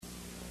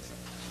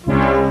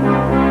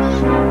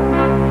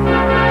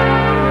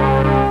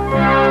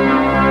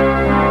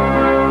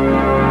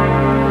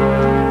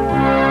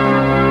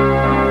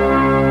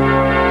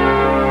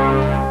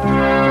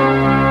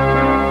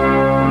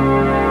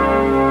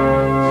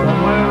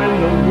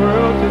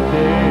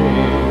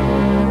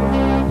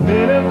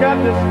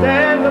got to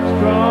stand up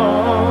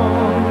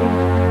strong.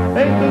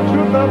 Think the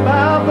truth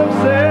about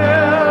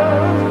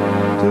themselves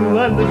to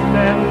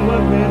understand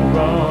what went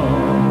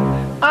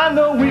wrong. I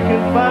know we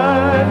can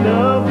find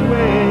a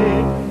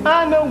way.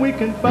 I know we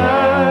can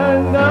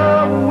find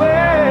a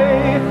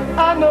way.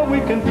 I know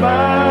we can find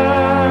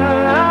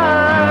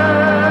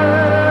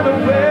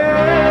a way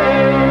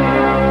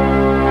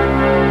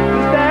to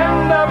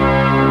stand up,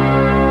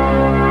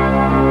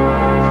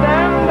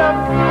 stand up,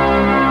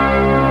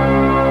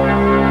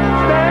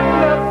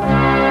 stand up.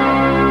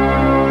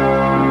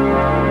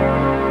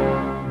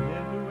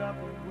 And throughout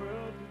the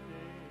world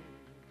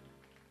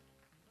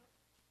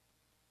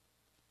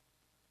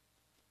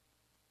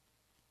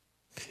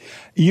today.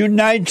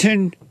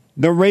 Uniting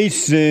the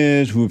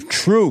races with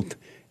truth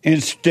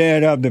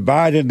instead of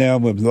dividing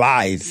them with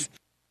lies.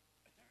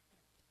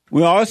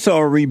 We're also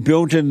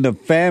rebuilding the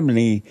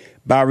family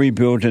by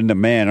rebuilding the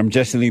man. I'm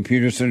Jesse Lee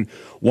Peterson.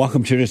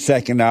 Welcome to the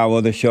second hour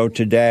of the show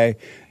today.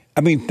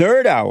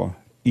 Third hour.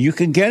 You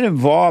can get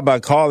involved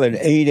by calling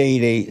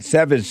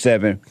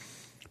 888-7753,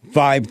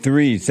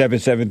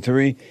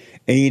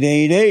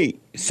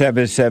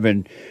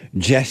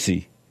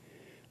 773-888-77-JESSE.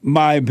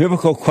 My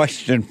biblical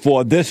question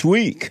for this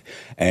week,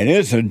 and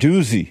it's a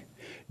doozy.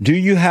 Do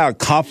you have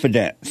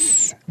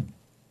confidence?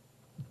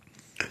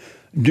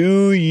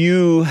 Do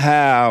you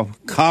have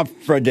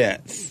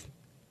confidence?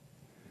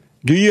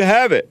 Do you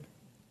have it?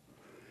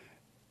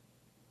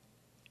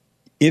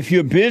 If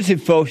you're busy,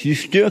 folks, you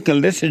still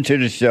can listen to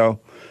the show,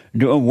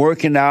 doing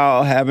working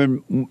out,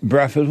 having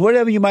breakfast,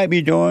 whatever you might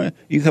be doing.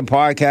 You can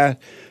podcast,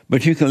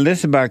 but you can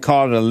listen by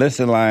calling the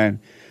listen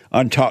line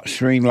on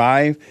TalkStream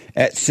Live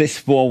at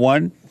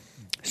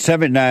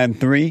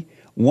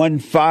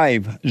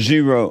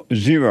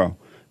 641-793-1500,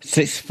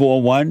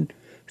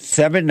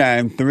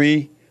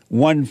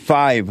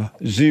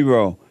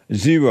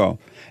 641-793-1500.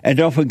 And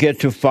don't forget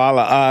to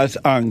follow us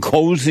on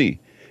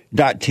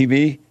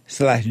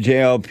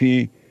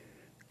cozy.tv/JLP,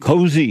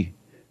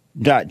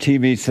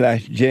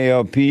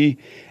 cozy.tv/JLP,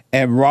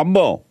 and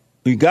Rumble.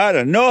 We got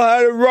to know how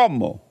to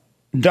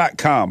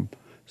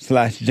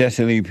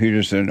rumble.com/Jesse Lee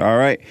Peterson. All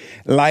right.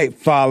 Like,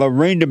 follow,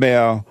 ring the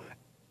bell,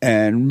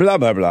 and blah,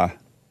 blah, blah.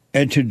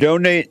 And to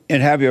donate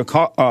and have your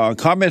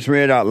comments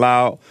read out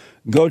loud,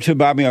 go to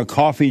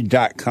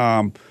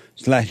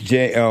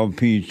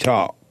buymeacoffee.com/JLP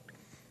Talk.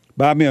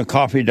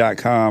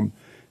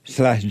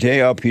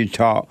 Buymeacoffee.com/JLP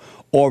Talk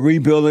or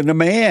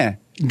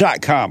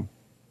rebuildingtheman.com.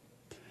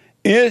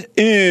 It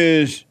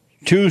is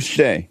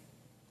Tuesday,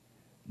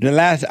 the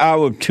last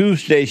hour of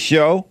Tuesday's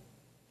show.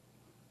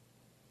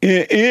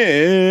 It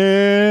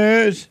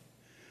is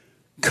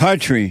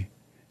Country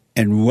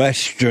and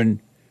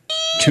Western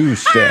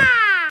Tuesday.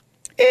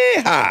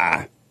 Yeehaw!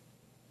 And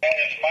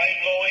it's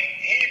mind-blowing.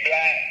 He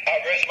black. I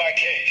rest my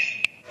case.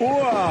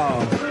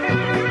 Wow.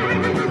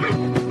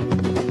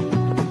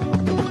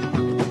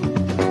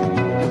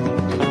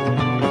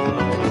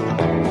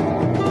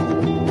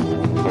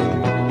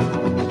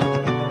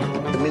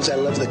 It means I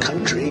love the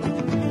country.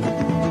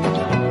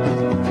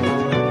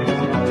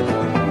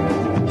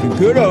 The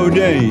good old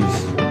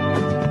days.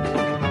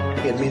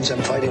 It means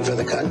I'm fighting for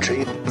the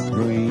country.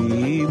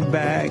 Bring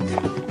back,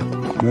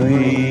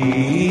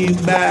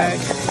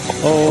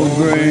 oh,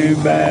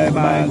 bring back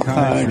my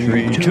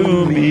country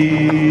to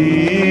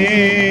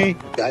me.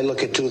 I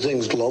look at two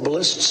things,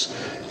 globalists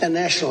and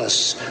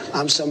nationalists.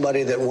 I'm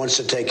somebody that wants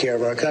to take care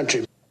of our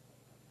country.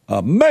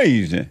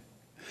 Amazing.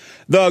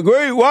 The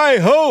Great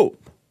White Hope.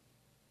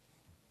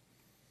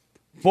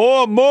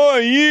 4 more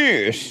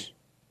years.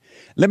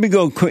 Let me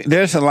go quick.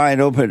 There's a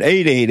line open,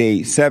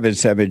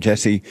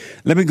 888-77-JESSE.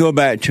 Let me go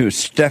back to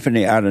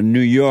Stephanie out of New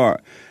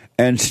York.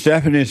 And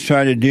Stephanie's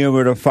trying to deal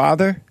with her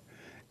father,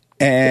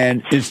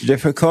 and it's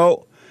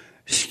difficult.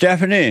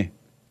 Stephanie.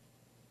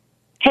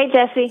 Hey,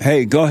 Jesse.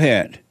 Hey, go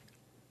ahead.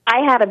 I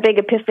had a big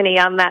epiphany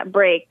on that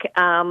break.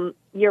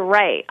 You're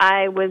right.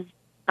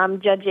 I'm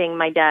judging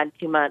my dad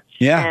too much.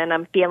 Yeah. And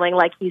I'm feeling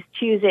like he's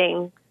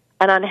choosing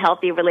an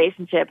unhealthy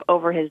relationship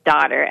over his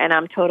daughter, and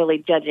I'm totally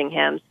judging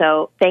him.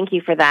 So thank you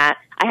for that.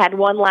 I had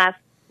one last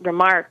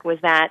remark, was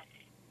that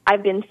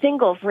I've been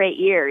single for 8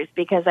 years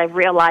because I've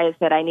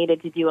realized that I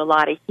needed to do a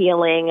lot of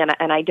healing,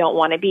 and I don't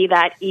want to be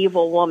that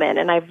evil woman.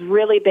 And I've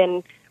really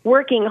been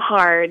working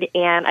hard,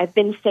 and I've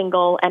been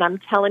single, and I'm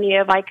telling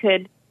you, if I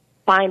could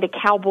find a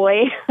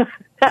cowboy,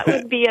 that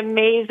would be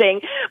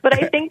amazing. But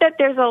I think that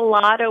there's a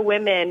lot of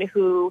women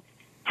who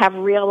have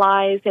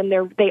realized, and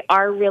they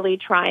are really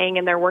trying,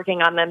 and they're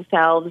working on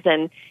themselves.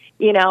 And,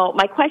 you know,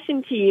 my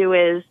question to you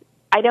is,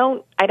 I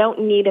don't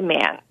need a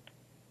man.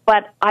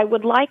 But I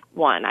would like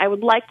one. I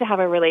would like to have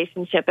a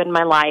relationship in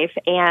my life,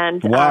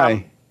 and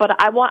why?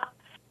 But I want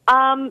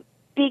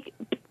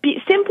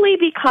simply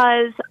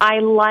because I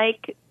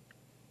like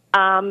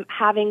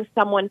having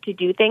someone to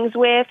do things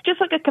with,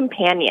 just like a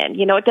companion.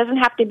 You know, it doesn't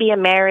have to be a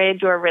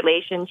marriage or a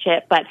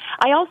relationship. But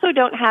I also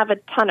don't have a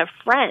ton of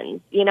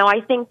friends. You know, I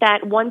think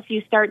that once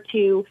you start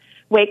to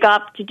wake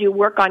up to do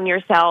work on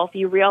yourself,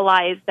 you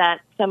realize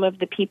that some of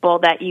the people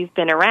that you've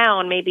been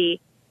around,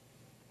 maybe,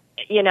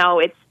 you know,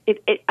 it's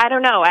I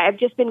don't know. I've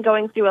just been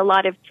going through a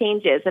lot of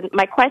changes. And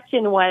my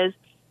question was,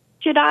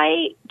 should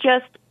I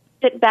just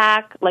sit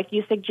back, like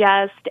you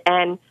suggest,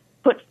 and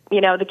put,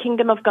 the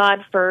kingdom of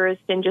God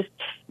first, and just,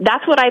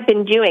 that's what I've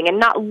been doing, and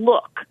not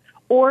look?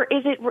 Or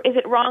is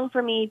it wrong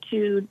for me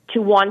to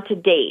want to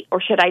date? Or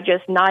should I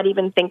just not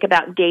even think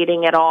about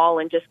dating at all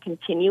and just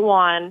continue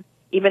on,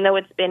 even though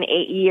it's been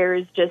 8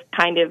 years, just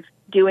kind of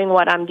doing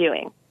what I'm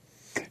doing?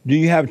 Do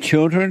you have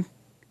children?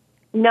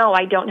 No,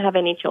 I don't have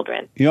any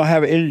children. You don't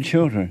have any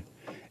children?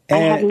 I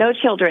have no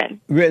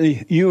children.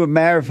 Really? You were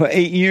married for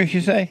 8 years,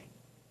 you say?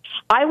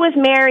 I was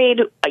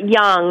married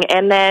young,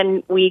 and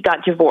then we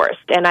got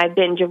divorced. And I've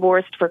been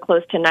divorced for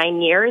close to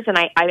 9 years, and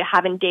I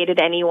haven't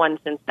dated anyone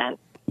since then.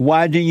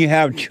 Why didn't you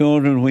have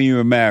children when you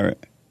were married?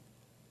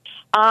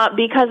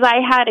 Because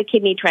I had a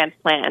kidney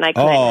transplant, and I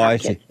couldn't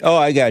have kids. Oh,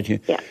 I got you.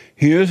 Yeah.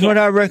 Here's what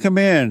I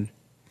recommend.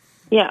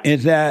 Yeah.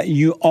 Is that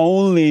you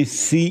only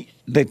seek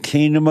the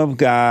kingdom of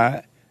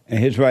God and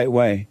His right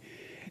way,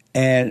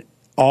 and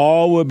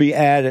all will be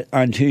added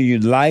unto you.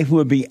 Life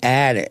will be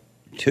added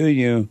to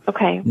you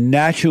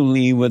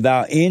naturally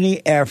without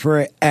any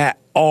effort at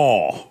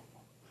all.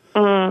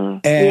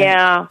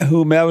 And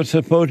whomever's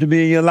supposed to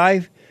be in your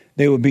life,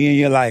 they will be in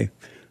your life.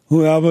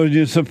 Whoever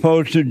you're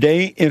supposed to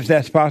date, if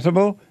that's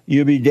possible,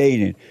 you'll be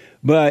dating.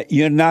 But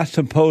you're not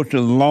supposed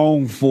to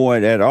long for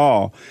it at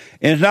all.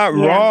 It's not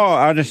wrong.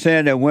 I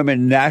understand that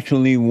women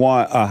naturally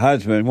want a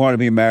husband, want to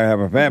be married, have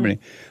a family,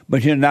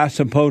 but you're not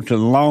supposed to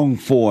long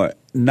for it,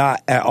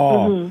 not at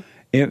all.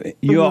 If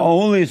you're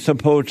only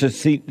supposed to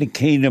seek the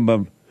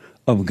kingdom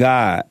of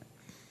God.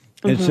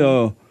 And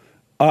so,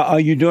 are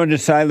you doing the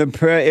silent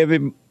prayer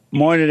every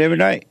morning, every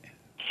night?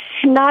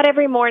 Not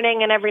every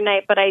morning and every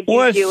night, but I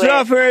do it.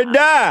 Suffer and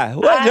die?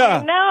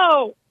 I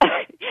know.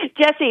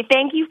 Jesse,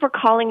 thank you for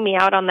calling me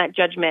out on that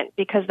judgment,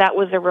 because that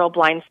was a real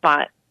blind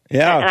spot.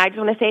 Yeah. And I just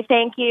want to say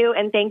thank you,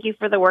 and thank you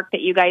for the work that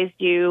you guys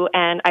do.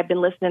 And I've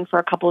been listening for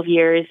a couple of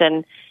years,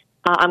 and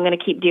I'm going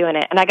to keep doing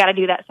it. And I got to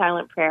do that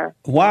silent prayer.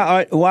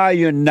 Why are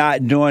you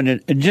not doing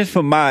it? Just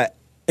for my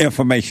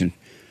information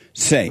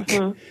sake,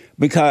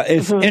 because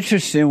it's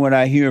interesting when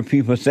I hear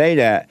people say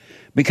that,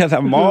 because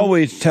I'm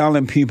always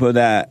telling people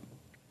that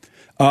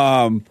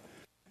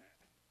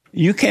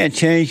you can't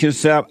change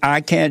yourself.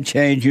 I can't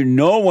change you.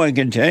 No one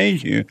can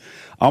change you.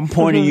 I'm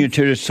pointing you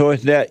to the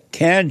source that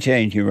can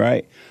change you,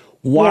 right?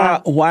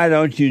 Why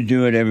don't you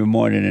do it every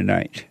morning and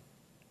night?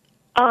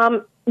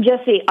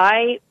 Jesse,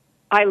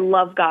 I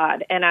love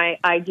God, and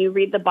I do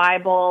read the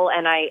Bible,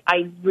 and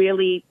I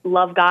really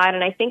love God.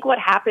 And I think what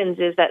happens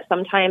is that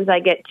sometimes I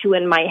get too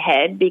in my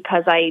head,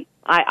 because I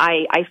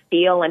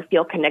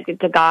feel connected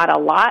to God a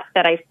lot,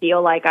 that I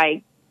feel like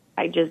I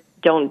just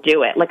don't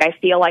do it. Like, I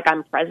feel like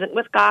I'm present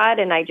with God,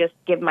 and I just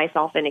give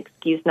myself an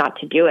excuse not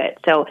to do it.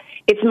 So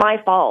it's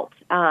my fault.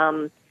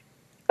 But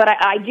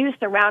I do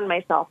surround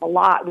myself a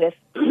lot with,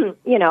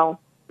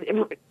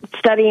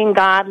 studying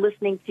God,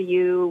 listening to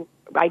you.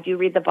 I do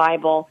read the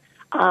Bible.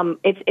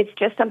 It's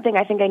just something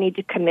I think I need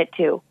to commit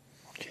to.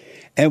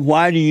 And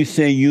why do you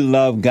say you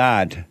love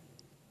God?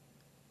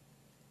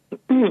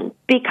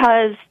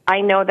 Because I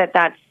know that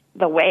that's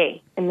the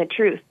way and the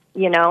truth,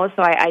 so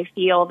I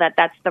feel that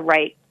that's the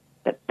right,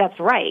 that's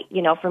right,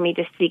 for me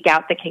to seek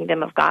out the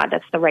kingdom of God.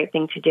 That's the right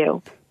thing to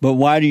do. But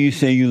why do you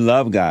say you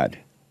love God?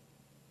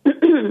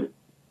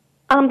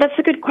 That's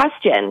a good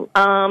question.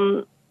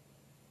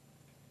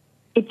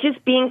 It's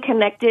just being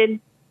connected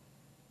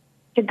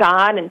to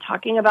God and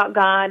talking about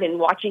God and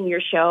watching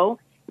your show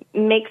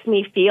makes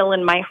me feel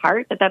in my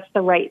heart that that's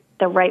the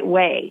right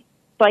way.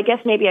 So I guess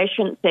maybe I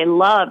shouldn't say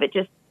love. It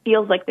just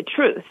feels like the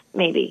truth,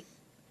 maybe.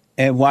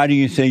 And why do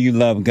you say you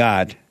love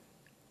God?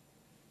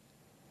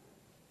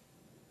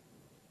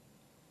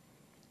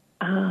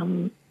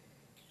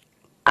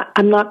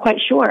 I'm not quite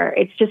sure.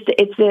 It's just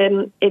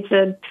it's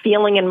a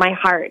feeling in my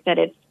heart that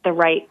it's the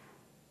right.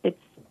 It's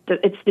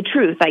the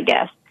truth, I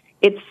guess.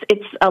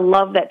 It's a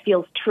love that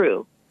feels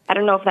true. I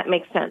don't know if that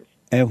makes sense.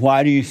 And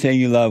why do you say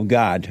you love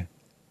God?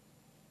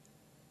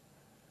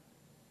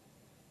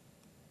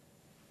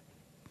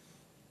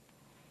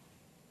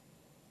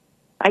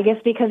 I guess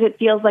because it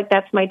feels like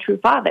that's my true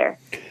father.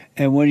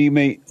 And what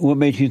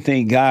makes you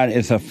think God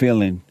is a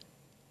feeling?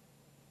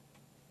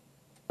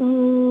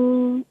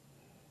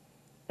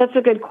 That's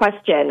a good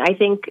question. I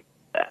think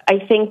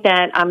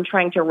that I'm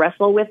trying to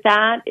wrestle with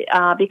that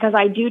because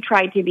I do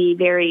try to be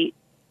very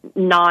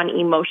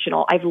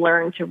non-emotional. I've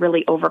learned to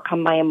really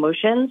overcome my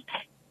emotions.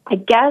 I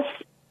guess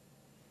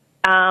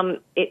to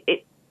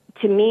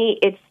me,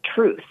 it's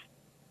truth.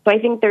 So I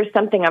think there's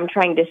something I'm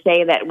trying to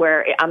say that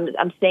where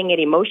I'm saying it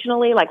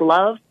emotionally, like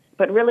love,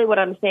 but really what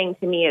I'm saying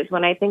to me is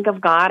when I think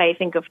of God, I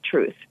think of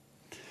truth.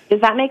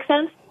 Does that make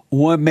sense?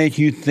 What makes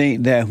you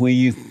think that when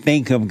you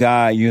think of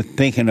God, you're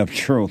thinking of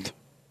truth?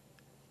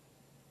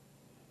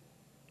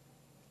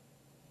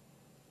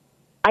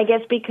 I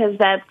guess because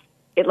that's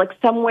it, like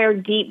somewhere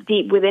deep,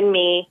 deep within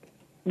me,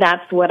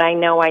 that's what I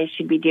know I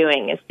should be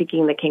doing, is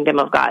seeking the kingdom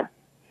of God.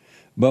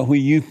 But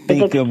when you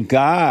think of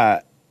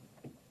God,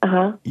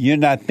 you're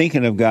not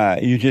thinking of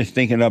God. You're just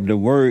thinking of the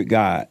word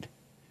God.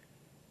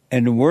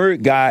 And the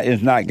word God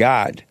is not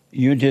God.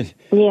 You just,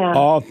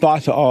 all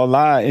thoughts are all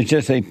lies. It's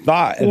just a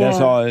thought, and that's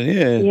all it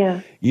is.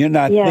 Yeah. You're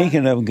not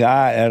thinking of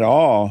God at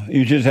all.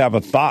 You just have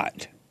a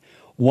thought.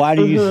 Why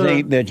do you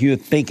think that you're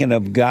thinking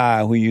of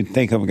God when you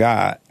think of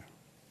God?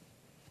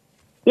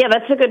 Yeah,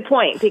 that's a good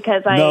point,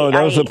 because No,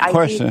 that was a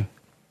question.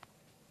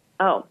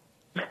 Why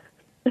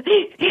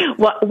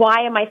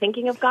am I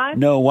thinking of God?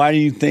 No, why do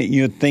you think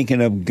you're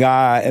thinking of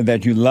God and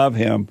that you love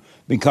Him?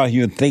 Because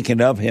you're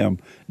thinking of Him.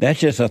 That's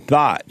just a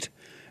thought.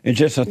 It's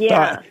just a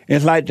thought.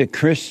 It's like the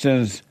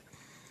Christians,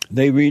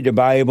 they read the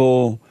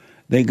Bible,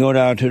 they go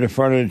down to the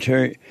front of the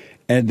church,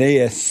 and they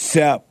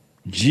accept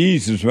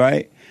Jesus,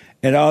 right?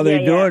 And all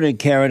they're doing is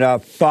carrying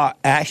out thought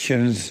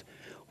actions,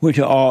 which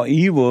are all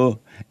evil,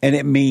 and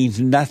it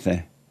means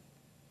nothing.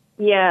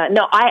 Yeah,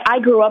 no, I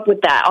grew up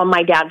with that on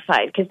my dad's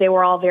side, because they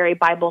were all very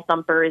Bible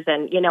thumpers.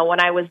 And, when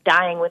I was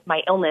dying with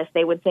my illness,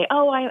 they would say,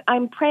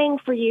 I'm praying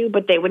for you,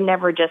 but they would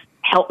never just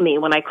help me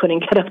when I couldn't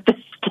get up the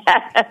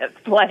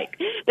steps. Like,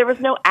 there was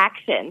no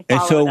action.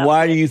 And so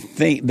why do you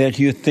think that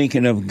you're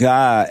thinking of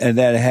God and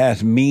that it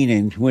has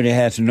meaning when it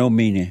has no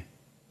meaning?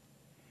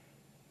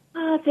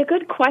 It's a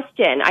good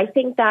question. I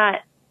think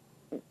I'm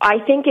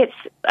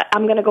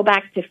going to go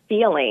back to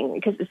feeling,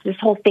 because it's this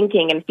whole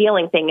thinking and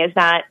feeling thing, is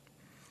that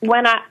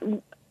when I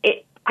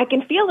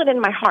can feel it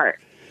in my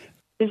heart.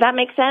 Does that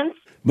make sense?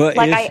 But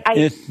like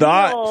it's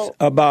thoughts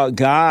about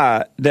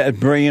God that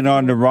bringing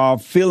on the wrong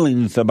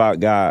feelings about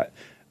God,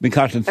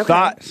 because the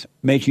thoughts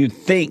make you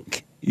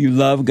think you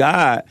love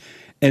God,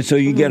 and so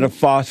you get a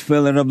false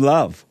feeling of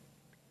love.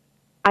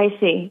 I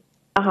see.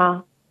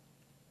 So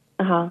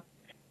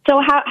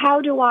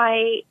how do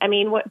I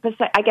mean,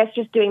 I guess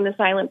just doing the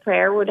silent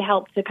prayer would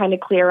help to kind of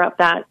clear up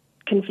that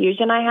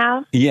confusion I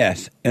have?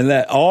 Yes, and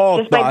let all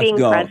just thoughts by being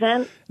go.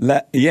 Present?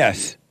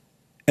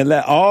 And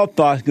let all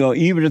thoughts go,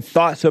 even the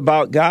thoughts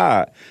about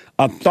God.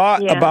 A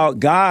thought about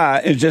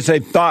God is just a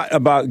thought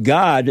about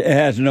God. It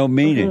has no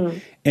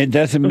meaning. It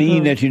doesn't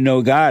mean that you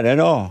know God at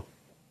all.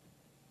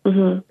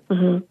 Jesse,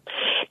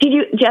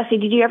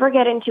 did you ever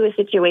get into a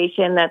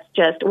situation that's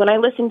just, when I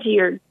listen to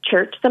your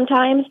church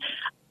sometimes,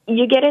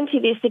 you get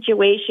into these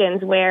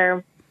situations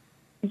where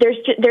there's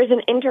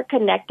an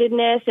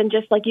interconnectedness, and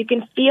just like you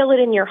can feel it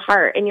in your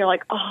heart, and you're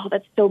like, oh,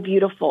 that's so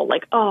beautiful.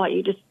 Like, oh,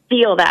 you just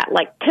feel that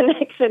like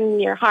connection in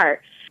your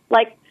heart.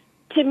 Like,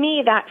 to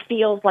me, that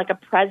feels like a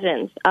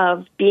presence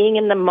of being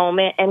in the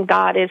moment, and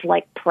God is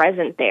like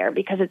present there,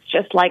 because it's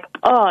just like,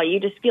 oh, you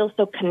just feel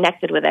so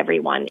connected with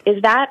everyone.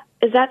 Is that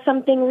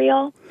something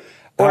real,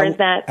 or is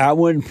that? I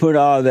wouldn't put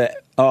all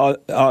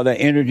the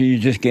energy you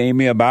just gave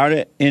me about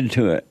it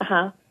into it.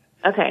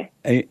 Okay.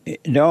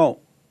 Don't.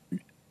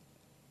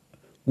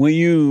 When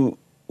you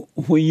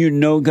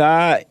know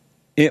God,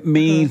 it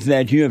means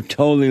that you have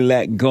totally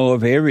let go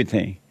of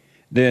everything.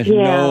 There's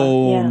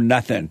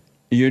nothing.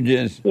 You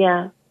just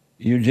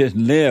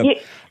live.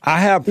 I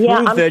have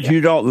proof that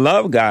you don't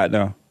love God,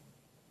 though.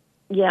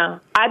 Yeah,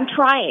 I'm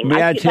trying.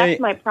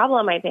 That's my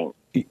problem, I think.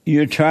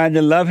 You're trying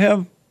to love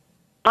Him?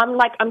 I'm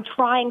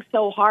trying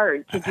so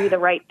hard to do the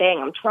right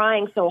thing. I'm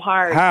trying so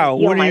hard to heal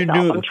what do myself.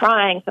 You do? I'm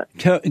trying.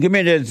 Give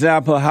me an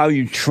example of how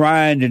you're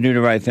trying to do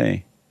the right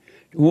thing.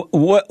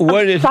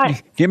 What is?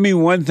 Give me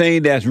one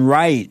thing that's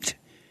right,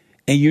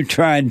 and you're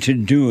trying to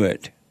do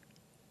it.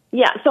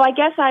 Yeah, so I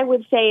guess I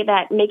would say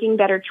that making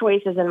better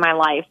choices in my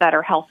life that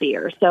are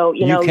healthier. So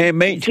you can't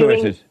make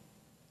choices.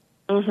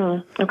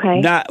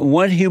 Okay. Not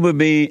one human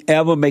being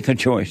ever make a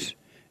choice.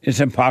 It's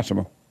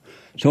impossible.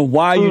 So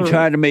why are you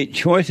trying to make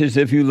choices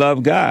if you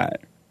love God?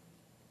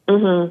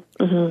 No,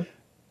 that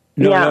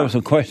was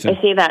a question.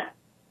 I see that.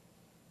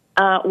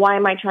 Why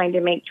am I trying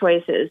to make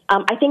choices?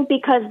 I think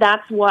because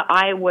that's what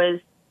I was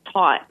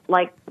taught.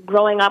 Like,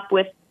 growing up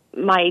with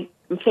my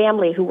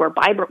family who were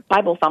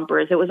Bible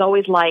thumpers, it was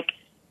always like,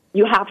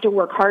 you have to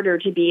work harder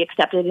to be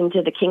accepted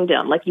into the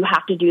kingdom. Like, you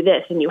have to do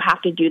this, and you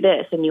have to do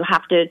this, and you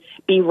have to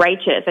be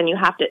righteous, and you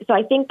have to. So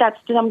I think that's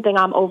something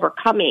I'm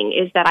overcoming,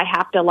 is that I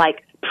have to,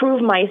 like, prove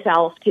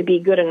myself to be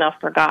good enough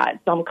for God.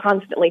 So I'm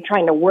constantly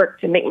trying to work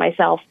to make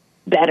myself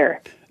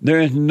better. There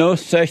is no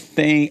such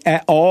thing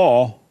at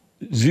all,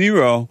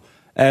 zero,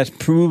 as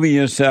proving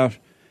yourself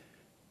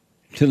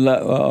to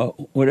love,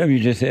 whatever you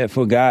just said,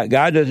 for God.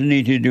 God doesn't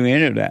need you to do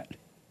any of that.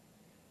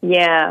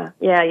 Yeah.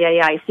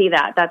 I see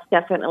that. That's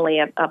definitely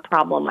a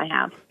problem I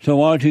have. So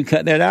why don't you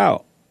cut that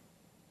out?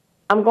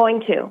 I'm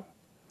going to.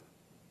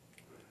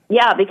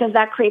 Yeah, because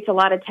that creates a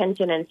lot of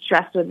tension and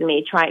stress with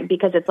me,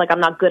 because it's like I'm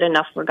not good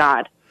enough for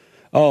God.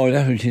 Oh,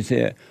 that's what you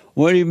said.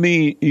 What do you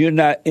mean you're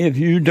not? If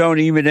you don't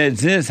even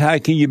exist, how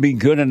can you be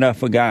good enough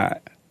for God?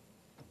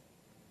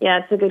 Yeah,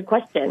 it's a good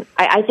question.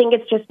 I think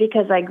it's just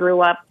because I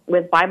grew up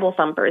with Bible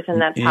thumpers, and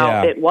that's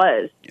how it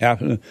was.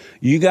 Absolutely.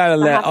 You got to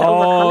let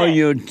all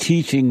your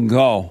teaching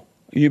go.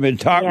 You've been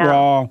taught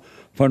wrong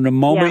from the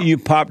moment you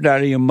popped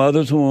out of your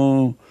mother's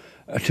womb,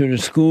 to the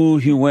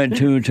schools you went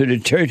to the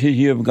churches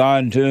you have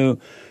gone to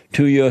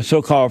your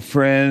so-called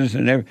friends,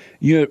 and everything.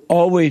 You've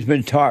always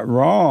been taught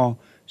wrong,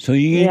 so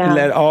you need to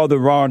let all the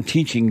wrong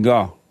teaching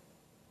go.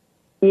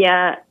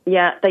 Yeah,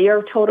 that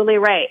you're totally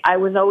right. I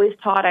was always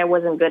taught I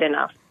wasn't good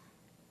enough.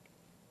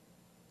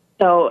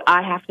 So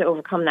I have to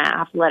overcome that. I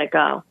have to let it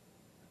go.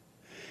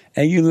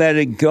 And you let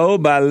it go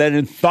by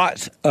letting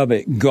thoughts of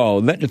it go.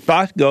 Let the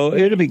thoughts go,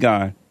 it'll be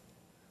gone.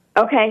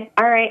 Okay,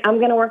 all right. I'm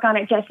going to work on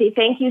it, Jesse.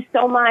 Thank you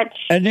so much.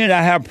 And then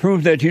I have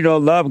proof that you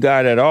don't love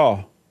God at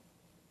all.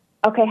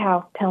 Okay,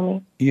 how? Tell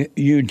me.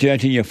 You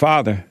judging your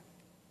father.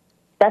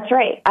 That's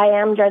right. I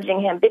am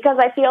judging him because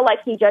I feel like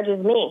he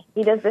judges me.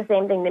 He does the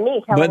same thing to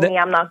me, telling me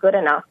I'm not good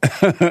enough.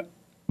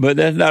 But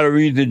that's not a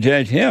reason to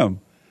judge him.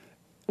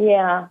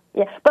 Yeah.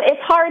 But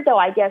it's hard, though,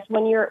 I guess,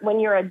 when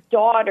you're a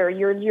daughter,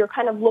 you're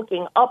kind of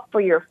looking up for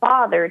your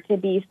father to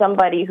be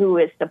somebody who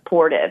is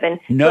supportive. And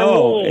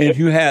no, for me, if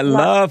you had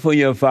love for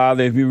your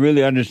father, if you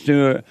really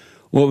understood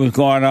what was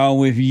going on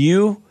with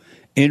you,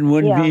 it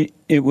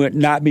would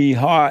not be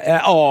hard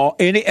at all,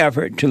 any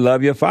effort to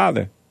love your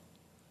father.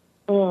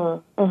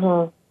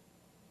 Mm-hmm.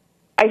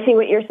 I see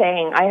what you're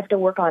saying. I have to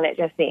work on it,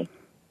 Jesse.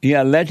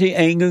 Yeah, let the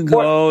anger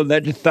go,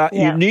 let the thought.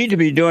 Yeah. You need to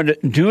be do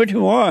what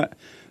you want.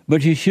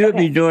 But you should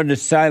be doing the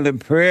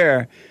silent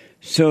prayer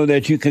so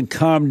that you can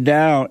calm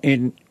down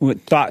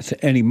with thoughts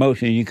and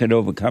emotions. You can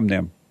overcome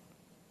them.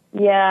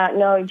 Yeah,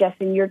 no,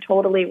 Jesse, you're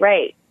totally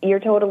right.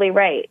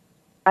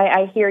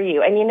 I hear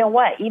you. And you know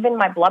what? Even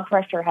my blood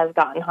pressure has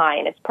gotten high,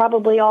 and it's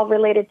probably all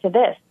related to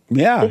this.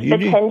 Yeah. The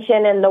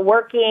tension and the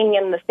working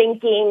and the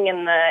thinking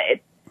and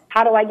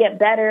how do I get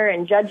better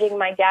and judging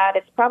my dad.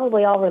 It's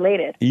probably all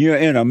related. You're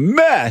in a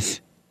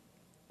mess.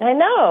 I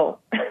know.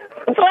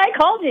 That's why I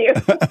called you.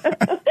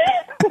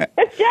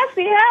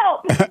 Jesse,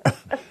 help.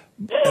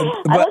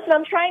 Listen,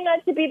 I'm trying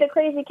not to be the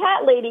crazy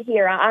cat lady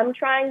here. I'm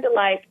trying to,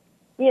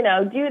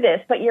 do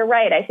this. But you're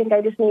right. I think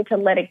I just need to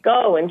let it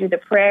go and do the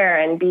prayer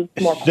and be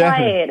more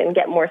quiet and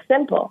get more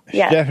simple.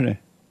 Yes. Definitely.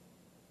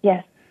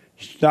 Yes.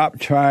 Stop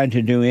trying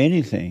to do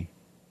anything.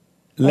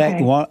 Let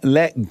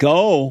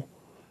go,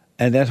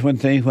 and that's when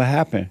things will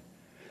happen.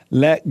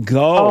 Let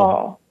go.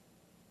 Oh.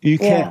 You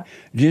can't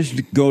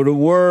just go to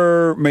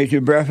work, make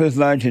your breakfast,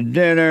 lunch, and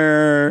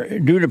dinner,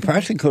 do the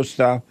practical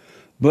stuff,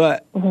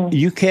 but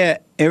you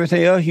can't,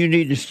 everything else you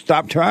need to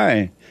stop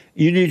trying.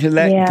 You need to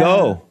let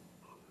go.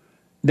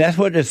 That's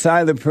what the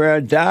silent prayer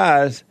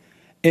does.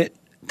 It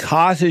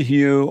causes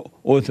you,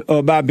 or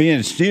by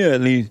being still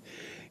at least,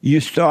 you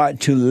start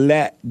to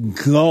let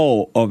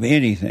go of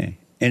anything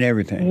and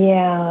everything.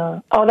 Yeah.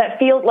 Oh,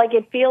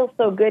 it feels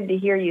so good to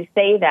hear you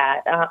say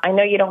that. I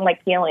know you don't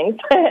like feelings,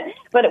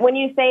 but when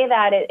you say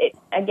that, it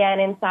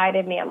again, inside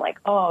of me, I'm like,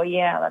 oh,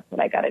 yeah, that's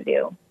what I got to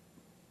do.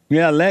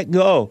 Yeah, let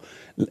go.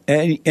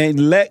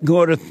 And let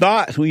go of the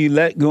thoughts. When you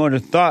let go of the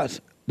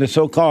thoughts, the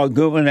so-called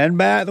good one and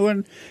bad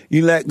one,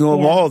 you let go of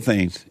all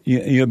things.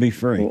 You'll be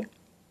free.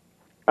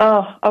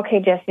 Oh,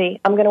 okay, Jesse.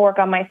 I'm going to work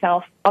on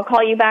myself. I'll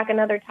call you back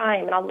another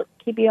time, and I'll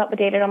keep you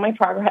updated on my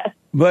progress.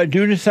 But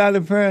do the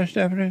silent prayer,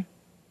 Stephanie.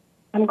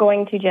 I'm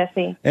going to,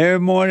 Jesse. Every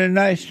morning and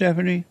night,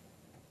 Stephanie.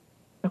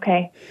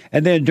 Okay.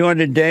 And then during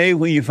the day,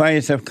 when you find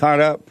yourself caught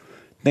up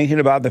thinking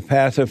about the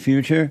past or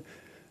future,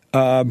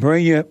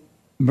 bring your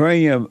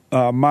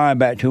mind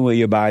back to where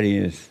your body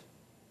is.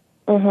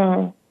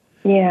 Mm-hmm.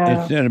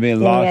 Yeah. Instead of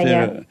being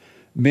lost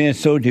being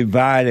so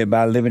divided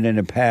by living in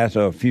the past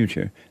or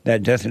future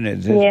that doesn't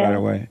exist right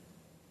away.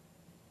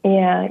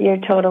 Yeah, you're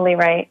totally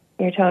right.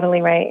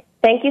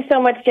 Thank you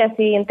so much,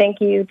 Jesse, and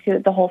thank you to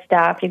the whole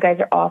staff. You guys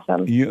are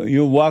awesome.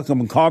 You're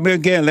welcome. Call me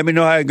again. Let me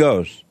know how it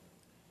goes.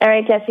 All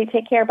right, Jesse.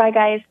 Take care. Bye,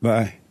 guys.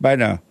 Bye. Bye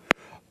now.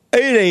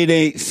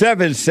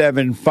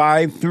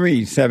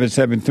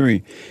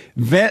 888-7753-773.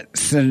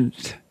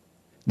 Vincent.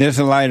 There's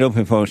a line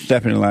open for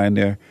Stephanie line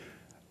there.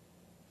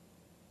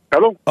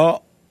 Hello?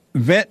 Oh,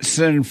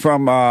 Vincent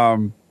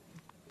from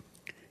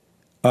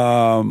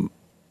South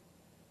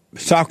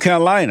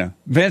Carolina.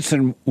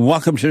 Vincent,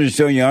 welcome to the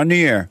show. You're on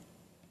the air.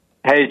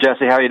 Hey,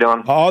 Jesse. How you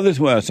doing? All is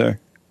well, sir.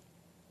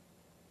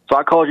 So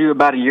I called you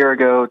about a year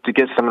ago to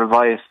get some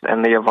advice,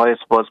 and the advice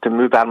was to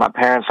move out of my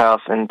parents'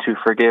 house and to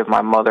forgive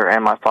my mother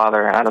and my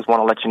father. And I just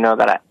want to let you know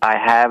that I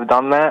have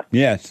done that.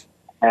 Yes.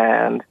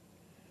 And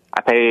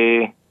I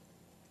pay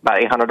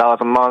about $800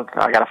 a month.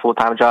 I got a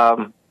full-time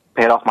job,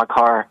 paid off my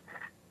car.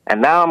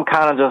 And now I'm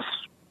kind of just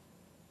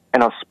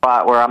in a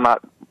spot where I'm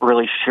not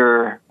really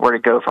sure where to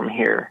go from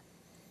here.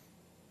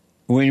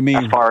 What do you mean?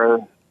 As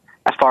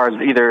far as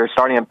either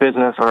starting a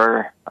business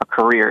or a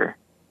career.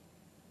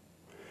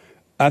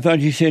 I thought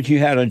you said you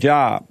had a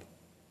job.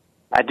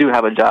 I do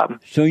have a job.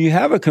 So you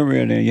have a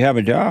career then. You have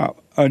a job.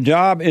 A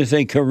job is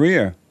a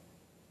career.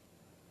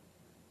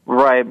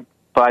 Right,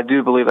 but I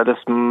do believe that this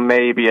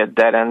may be a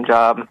dead-end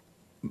job.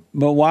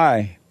 But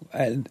why?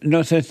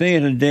 No such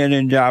thing as a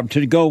dead-end job.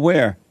 To go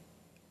where?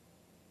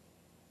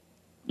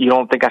 You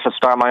don't think I should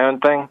start my own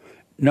thing?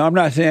 No, I'm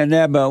not saying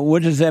that, but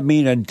what does that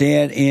mean, a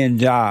dead-end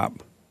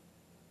job?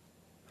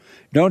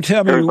 Don't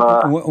tell me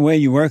where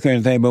you work or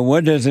anything, but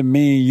what does it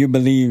mean you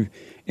believe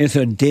it's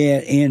a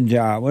dead-end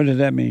job? What does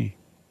that mean?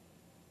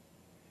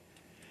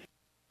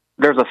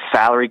 There's a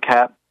salary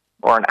cap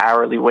or an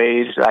hourly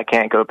wage that I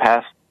can't go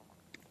past.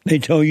 They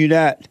told you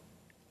that?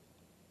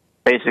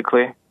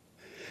 Basically.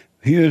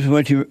 here's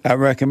what I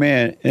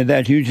recommend, is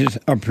that you just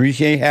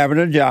appreciate having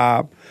a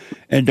job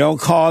and don't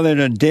call it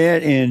a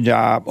dead-end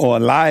job or a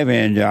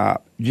live-end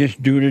job.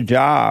 Just do the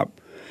job.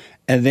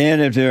 And then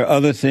if there are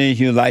other things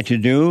you like to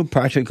do,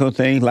 practical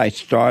things like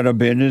start a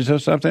business or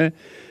something,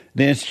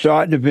 then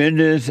start the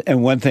business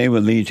and one thing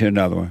will lead to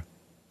another one.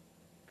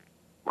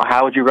 Well,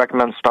 how would you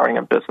recommend starting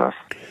a business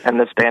in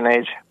this day and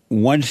age?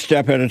 One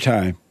step at a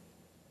time.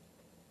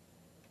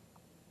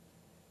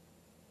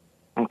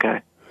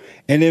 Okay.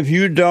 And if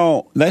you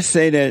don't, let's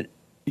say that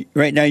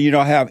right now you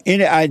don't have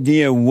any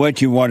idea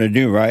what you want to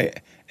do, right?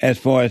 As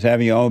far as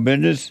having your own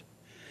business,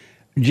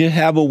 just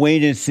have a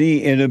wait and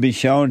see. It'll be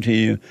shown to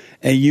you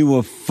and you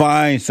will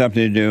find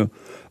something to do.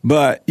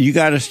 But you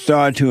got to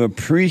start to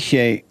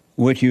appreciate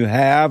what you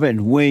have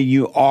and where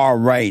you are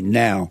right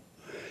now.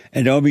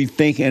 And don't be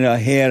thinking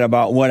ahead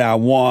about what I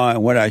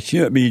want, what I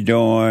should be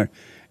doing,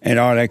 and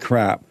all that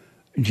crap.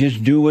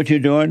 Just do what you're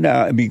doing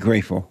now and be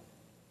grateful.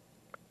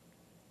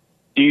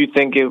 Do you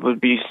think it would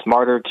be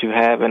smarter to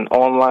have an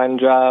online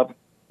job,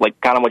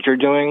 like kind of what you're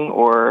doing,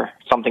 or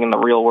something in the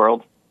real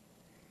world?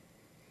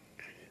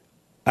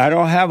 I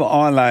don't have an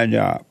online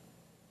job.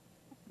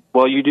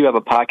 Well, you do have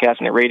a podcast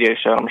and a radio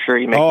show. I'm sure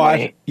you make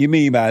money. You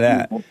mean by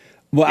that?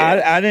 Well,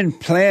 Yeah. I didn't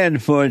plan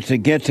for it to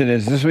get to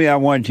this. This is why I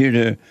want you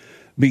to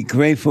be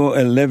grateful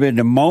and live in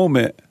the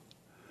moment,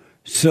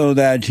 so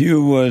that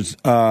you would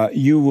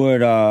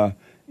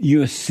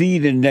see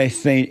the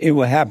next thing. It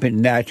will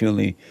happen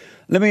naturally.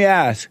 Let me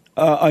ask: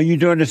 are you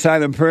doing the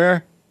silent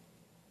prayer?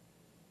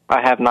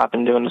 I have not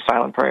been doing the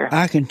silent prayer.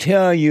 I can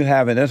tell you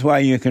haven't. That's why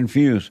you're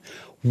confused.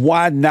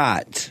 Why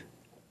not?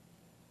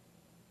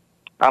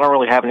 I don't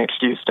really have an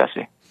excuse,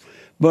 Jesse.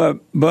 But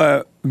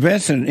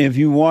Vincent, if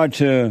you want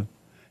to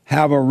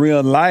have a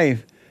real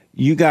life,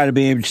 you got to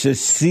be able to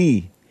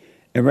see.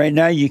 And right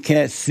now you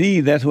can't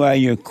see. That's why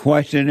you're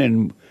questioning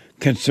and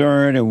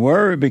concerned and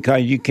worried,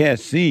 because you can't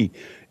see.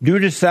 Do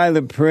the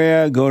silent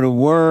prayer, go to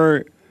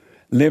Word,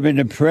 live in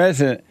the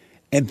present,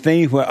 and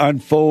things will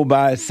unfold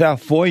by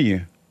itself for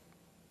you.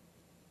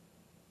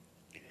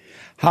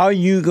 How are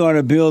you going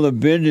to build a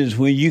business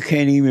when you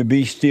can't even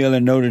be still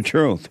and know the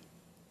truth?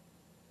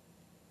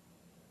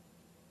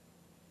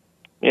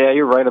 Yeah,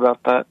 you're right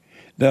about that.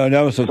 No,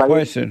 that was a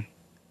question.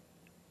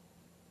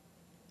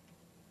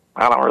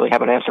 I don't really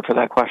have an answer for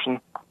that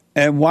question.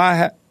 And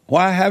why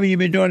haven't you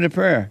been doing the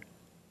prayer?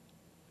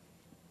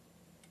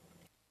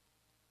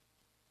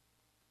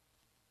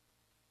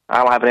 I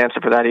don't have an answer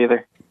for that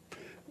either.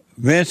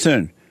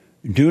 Vincent,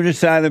 do the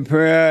silent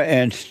prayer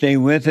and stay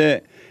with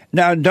it.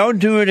 Now, don't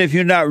do it if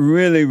you're not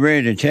really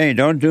ready to change.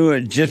 Don't do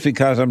it just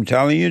because I'm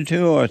telling you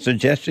to or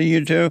suggesting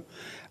you to.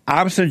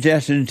 I'm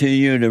suggesting to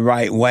you the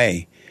right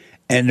way.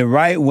 And the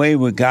right way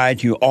will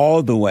guide you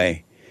all the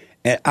way.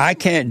 And I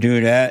can't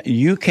do that.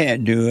 You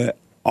can't do it.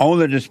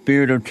 Only the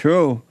Spirit of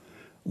Truth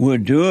will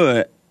do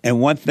it. And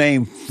one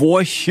thing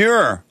for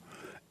sure,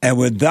 and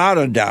without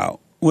a doubt,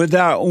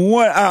 without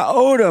one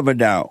iota of a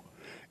doubt,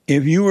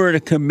 if you were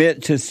to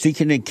commit to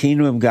seeking the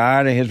kingdom of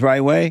God in His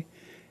right way,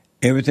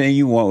 everything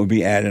you want would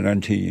be added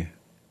unto you.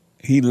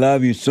 He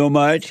loves you so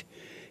much,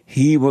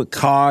 He would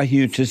cause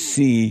you to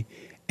see,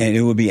 and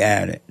it will be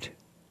added.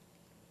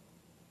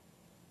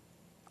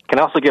 Can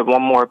I also give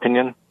one more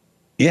opinion?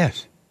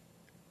 Yes.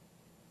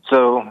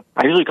 So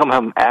I usually come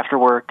home after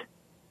work,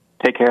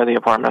 take care of the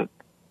apartment,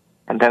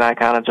 and then I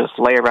kind of just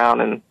lay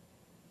around and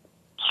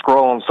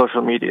scroll on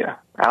social media.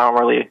 I don't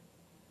really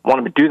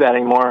want to do that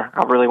anymore.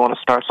 I really want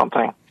to start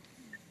something.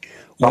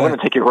 So I'm going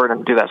to take your word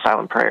and do that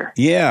silent prayer.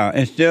 Yeah,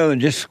 instead of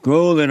just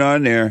scrolling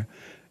on there,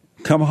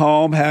 come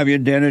home, have your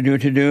dinner, do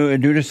what you do,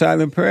 and do the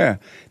silent prayer.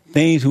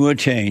 Things will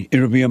change.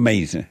 It'll be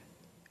amazing.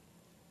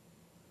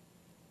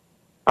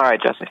 All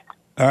right, Jesse.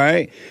 All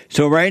right.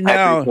 So right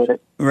now,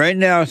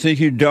 since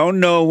you don't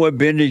know what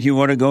business you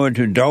want to go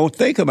into, don't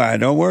think about it.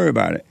 Don't worry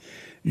about it.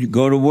 You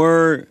go to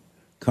work,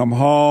 come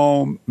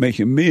home, make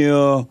your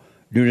meal,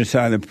 do the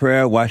silent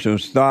prayer, watch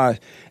those thoughts,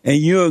 and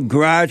you'll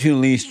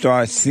gradually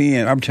start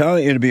seeing. I'm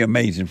telling you, it'll be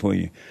amazing for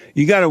you.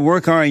 You got to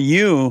work on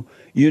you.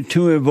 You're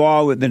too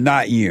involved with the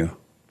not you.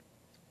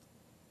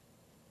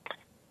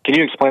 Can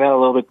you explain that a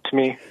little bit to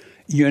me?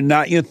 You're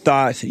not your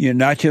thoughts. You're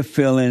not your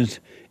feelings.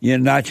 You're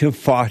not your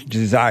false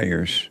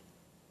desires.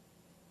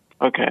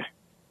 Okay.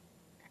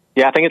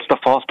 Yeah, I think it's the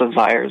false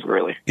desires,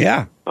 really.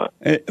 Yeah. But,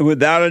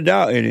 without a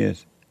doubt, it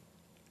is.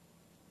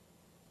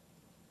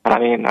 I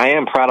mean, I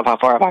am proud of how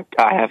far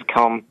I have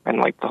come in,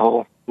 like, the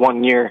whole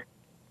 1 year.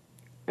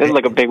 This is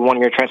like a big 1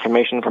 year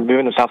transformation from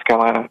moving to South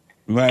Carolina,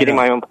 getting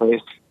my own place,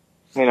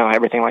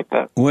 everything like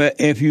that. Well,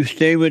 if you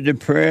stay with the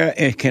prayer,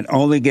 it can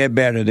only get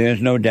better.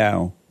 There's no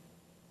doubt.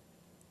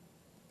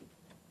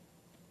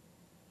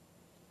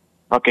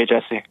 Okay,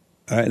 Jesse.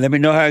 All right, let me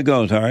know how it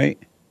goes, all right?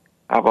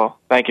 I will.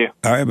 Thank you.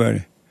 All right,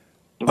 buddy.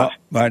 Bye.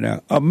 Bye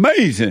now.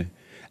 Amazing.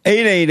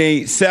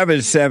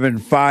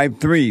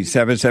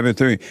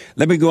 888-775-3773.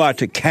 Let me go out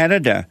to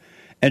Canada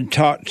and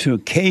talk to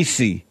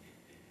Casey.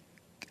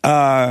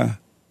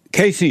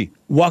 Casey,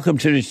 welcome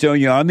to the show.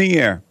 You're on the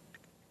air.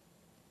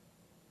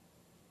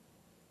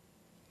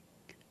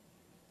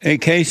 Hey,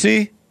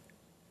 Casey?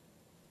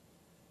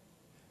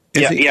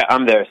 Yeah,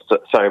 I'm there.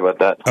 Sorry about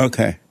that.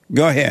 Okay,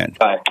 go ahead.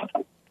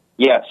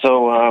 Yeah,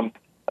 so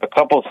a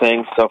couple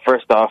things. So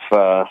first off,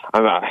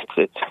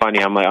 it's funny.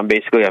 I'm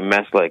basically a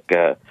mess. Like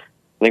I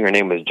think her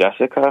name was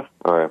Jessica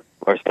or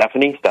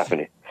Stephanie. So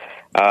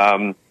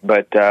I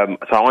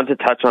wanted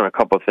to touch on a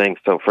couple things.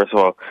 So first of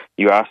all,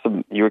 you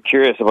were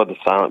curious about the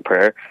silent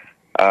prayer.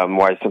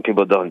 Why some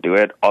people don't do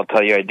it. I'll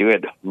tell you, I do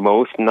it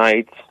most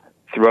nights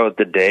throughout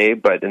the day,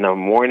 but in the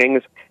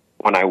mornings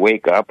when I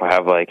wake up, I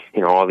have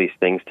all these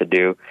things to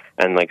do,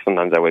 and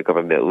sometimes I wake up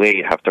a bit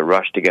late, have to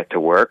rush to get to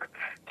work.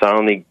 So I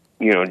only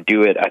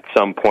do it at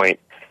some point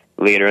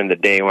later in the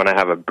day when I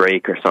have a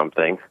break or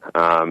something.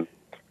 So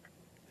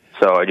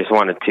I just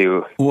wanted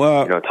to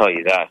tell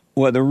you that.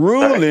 Well, the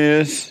rule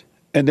is,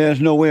 and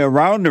there's no way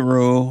around the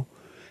rule,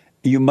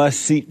 you must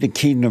seek the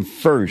kingdom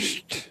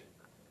first.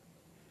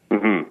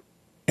 Mm-hmm.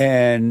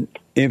 And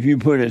if you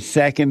put it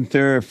second,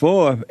 third,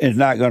 fourth, it's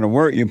not going to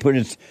work. You put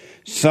it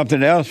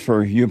something else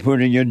first. You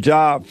put in your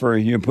job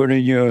first. You put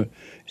in your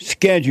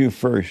schedule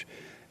first.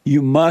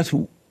 You must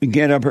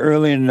get up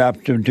early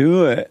enough to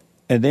do it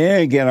and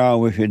then get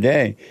on with your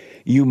day.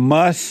 You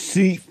must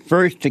seek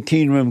first the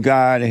kingdom of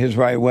God His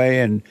right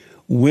way, and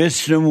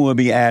wisdom will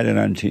be added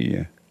unto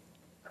you.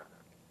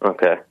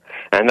 Okay.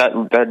 And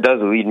that does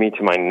lead me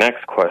to my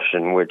next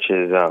question, which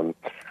is,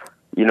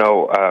 in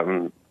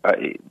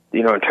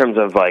terms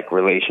of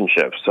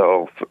relationships.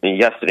 So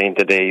yesterday and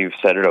today, you've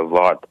said it a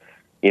lot.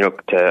 In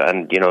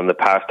the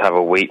past, have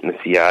a wait and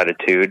see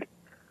attitude,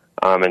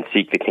 and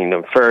seek the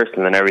kingdom first,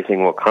 and then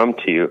everything will come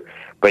to you.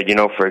 But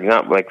for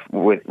example,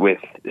 with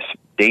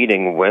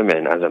dating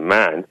women as a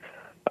man,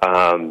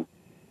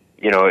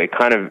 it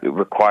kind of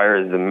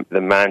requires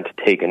the man to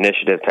take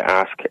initiative to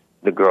ask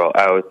the girl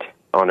out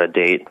on a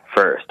date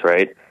first,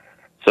 right?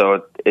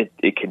 So it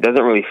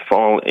doesn't really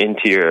fall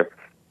into your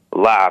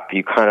lap.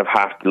 You kind of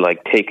have to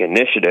take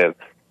initiative.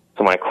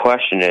 So my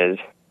question is,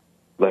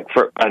 if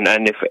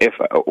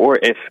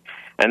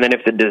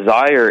the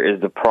desire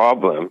is the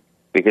problem,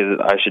 because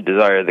I should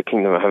desire the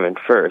kingdom of heaven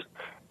first,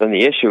 then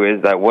the issue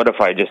is that what if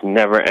I just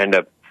never end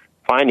up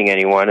finding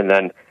anyone, and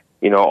then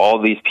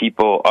all these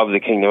people of the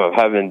kingdom of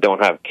heaven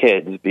don't have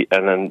kids,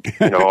 and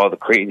then all the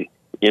crazy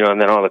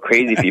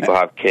people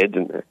have kids,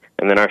 and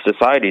then our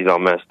society's all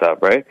messed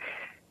up, right?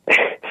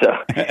 So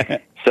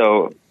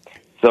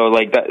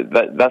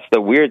that's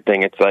the weird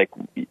thing. It's a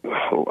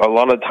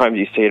lot of times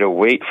you say to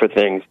wait for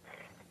things,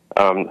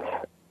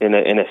 in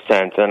a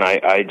sense, and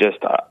I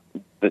just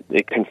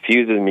it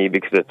confuses me,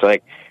 because it's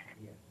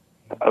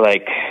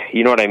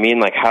you know what I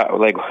mean?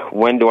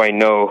 When do I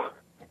know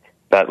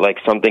that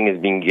something is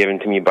being given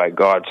to me by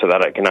God so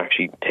that I can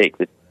actually take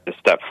the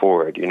step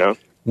forward?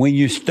 When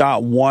you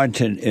start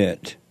wanting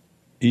it,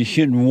 you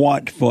shouldn't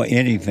want for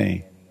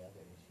anything.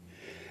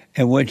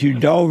 And what you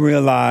don't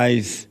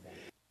realize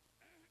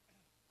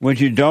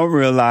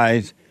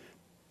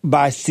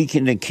by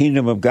seeking the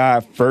kingdom of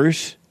God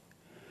first,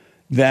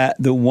 that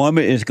the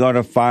woman is going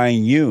to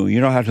find you.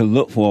 You don't have to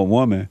look for a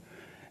woman.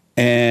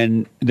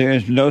 And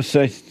there's no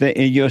such thing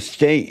in your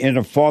state, in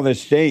the fallen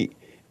state.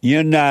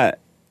 You're not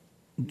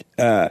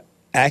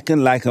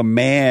acting like a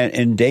man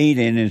and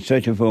dating and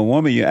searching for a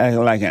woman. You're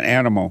acting like an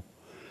animal.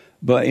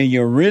 But in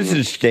your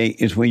risen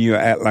state is when you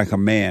act like a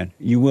man.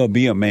 You will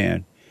be a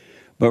man.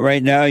 But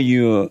right now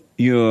you're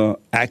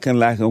acting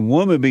like a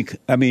woman.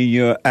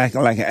 You're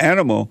acting like an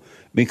animal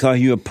because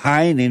you're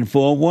pining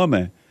for a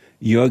woman.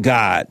 You're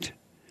God.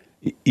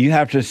 You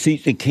have to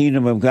seek the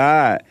kingdom of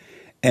God.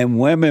 And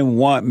women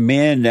want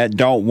men that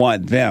don't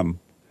want them.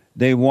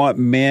 They want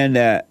men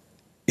that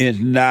is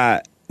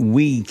not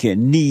weak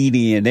and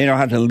needy, and they don't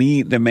have to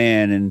lead the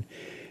man. And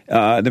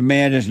the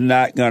man is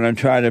not going to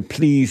try to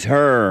please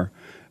her,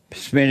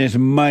 spend his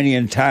money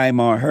and time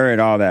on her and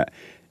all that.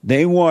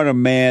 They want a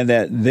man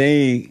that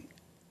they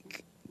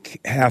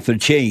have to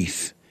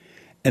chase,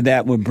 and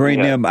that would bring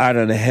them out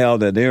of the hell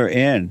that they're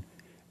in.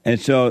 And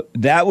so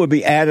that would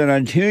be added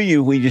unto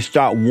you when you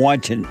start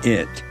wanting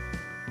it.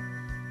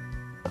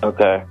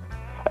 Okay.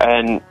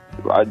 And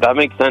that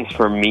makes sense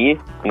for me.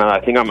 And I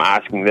think I'm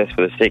asking this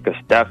for the sake of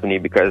Stephanie,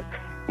 because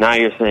now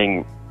you're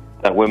saying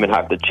that women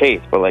have to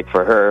chase, but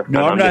for her...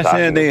 No, I'm not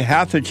saying they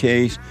have to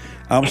chase.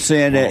 I'm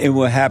saying that it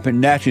will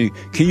happen naturally.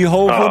 Can you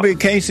hold for me,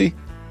 Casey?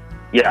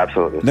 Yeah,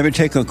 absolutely. Let me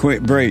take a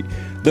quick break.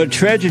 The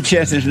treasure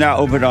chest is now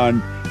open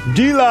on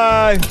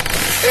D-Live.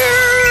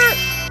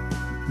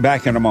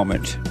 Back in a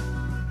moment.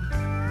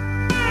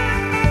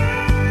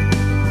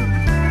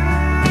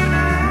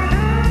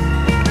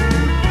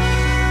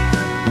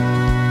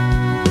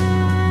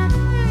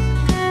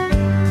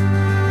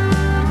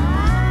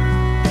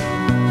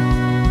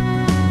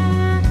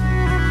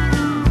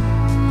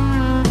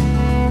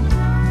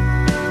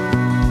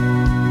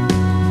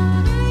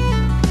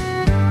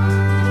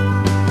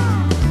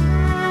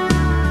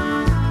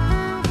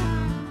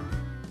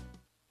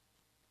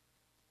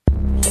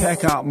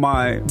 Check out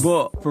my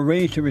book, For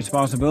Raised to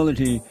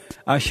Responsibility.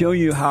 I show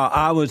you how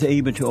I was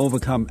able to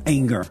overcome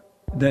anger.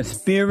 the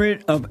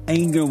spirit of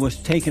anger was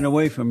taken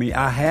away from me.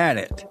 I had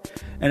it.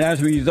 And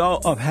as a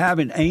result of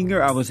having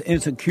anger, I was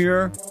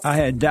insecure. I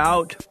had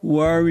doubt,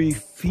 worry,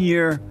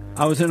 fear.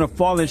 I was in a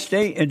fallen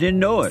state and didn't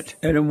know it.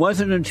 And it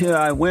wasn't until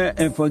I went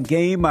and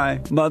forgave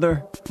my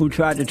mother who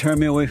tried to turn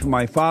me away from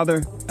my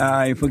father.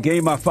 I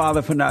forgave my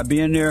father for not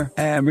being there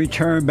and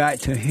returned back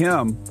to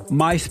him.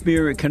 My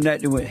spirit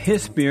connected with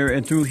his spirit,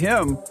 and through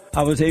him,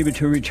 I was able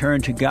to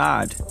return to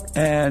God.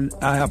 And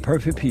I have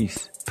perfect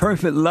peace.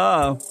 Perfect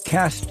love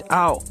casts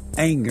out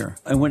anger.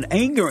 And when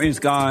anger is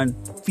gone,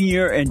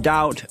 fear and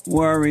doubt,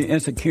 worry,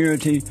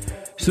 insecurity,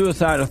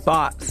 suicidal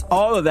thoughts,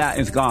 all of that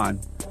is gone.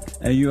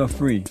 And you are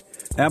free.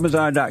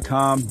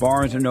 Amazon.com,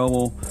 Barnes &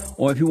 Noble,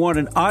 or if you want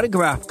an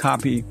autographed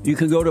copy, you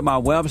can go to my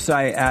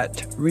website at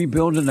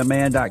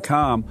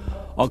rebuildingtheman.com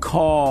or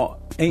call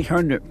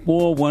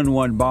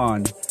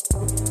 800-411-BOND.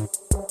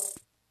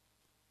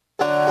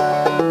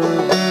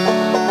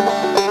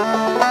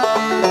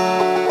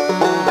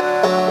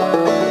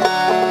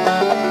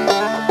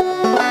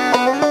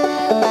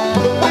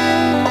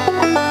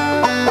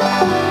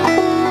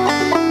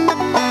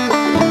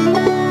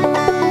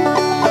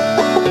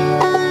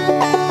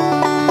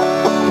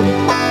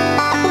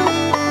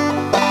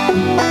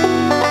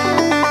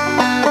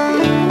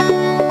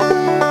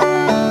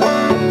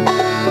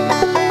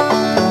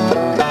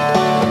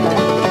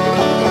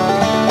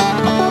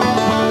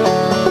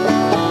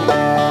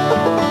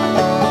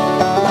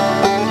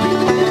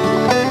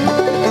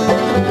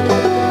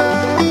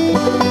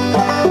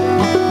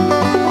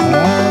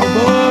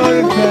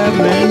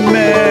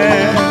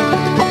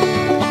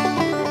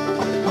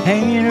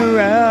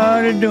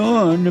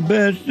 Doing the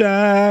best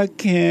I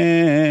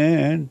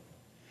can.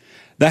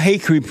 The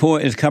Hake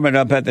Report is coming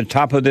up at the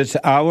top of this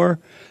hour.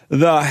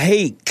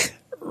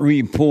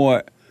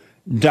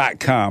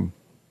 TheHakeReport.com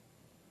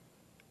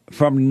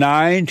from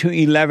 9 to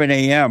 11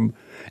 a.m.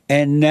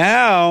 And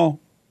now,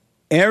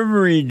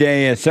 every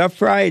day except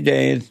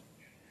Fridays,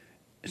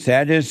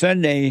 Saturday and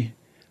Sunday,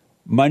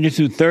 Monday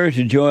through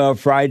Thursday, Joel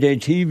Friday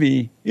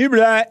TV. You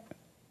black.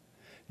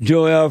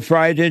 Joel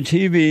Friday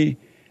TV.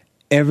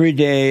 Every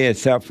day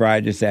except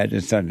Friday,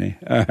 Saturday, Sunday.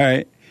 All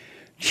right?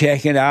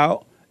 Check it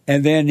out.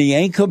 And then the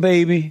Anchor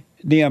Baby,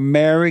 the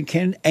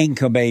American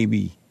Anchor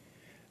Baby,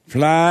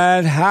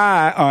 flies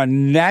high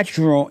on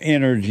natural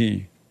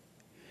energy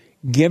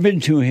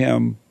given to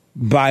him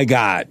by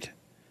God.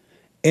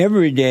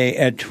 Every day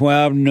at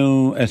 12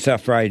 noon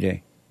except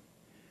Friday.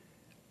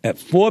 At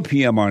 4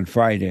 p.m. on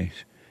Fridays,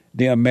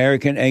 the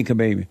American Anchor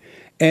Baby.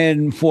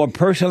 And for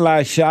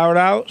personalized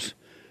shout-outs,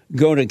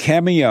 go to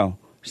Cameo.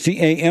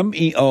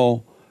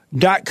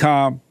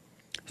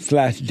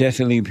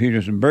 CAMEO.com/Jesse Lee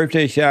Peterson.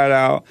 Birthday shout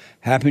out,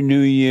 Happy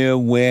New Year,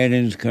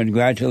 weddings,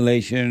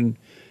 congratulations,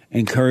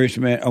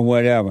 encouragement, or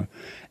whatever.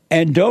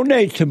 And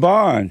donate to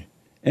Bond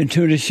and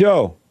to the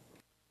show.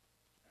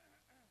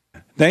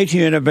 Thank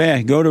you in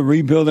advance. Go to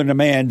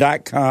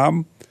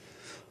rebuildingtheman.com,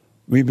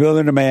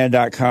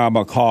 rebuildingtheman.com,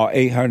 or call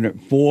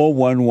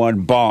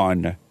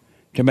 800-411-BOND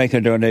to make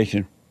a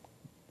donation.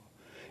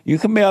 You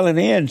can mail it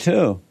in,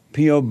 too.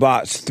 P.O.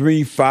 Box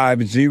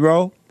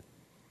 350,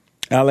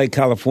 L.A.,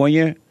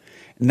 California,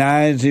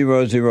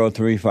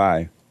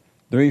 90035.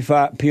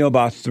 P.O.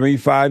 Box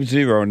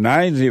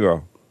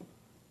 35090,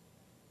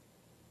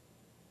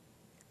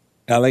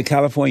 L.A.,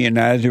 California,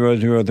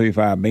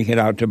 90035. Make it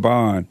out to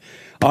Bond.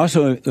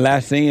 Also,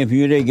 last thing, if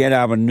you didn't get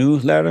our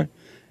newsletter,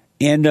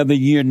 end of the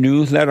year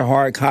newsletter,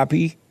 hard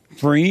copy,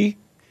 free,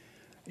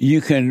 you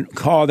can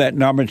call that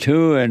number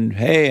too, and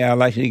hey, I'd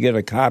like you to get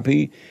a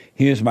copy.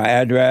 Here's my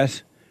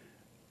address.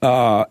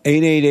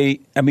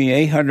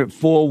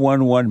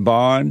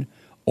 800-411-BOND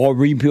or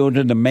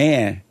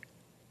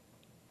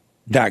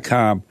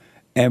rebuildingtheman.com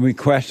and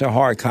request a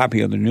hard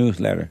copy of the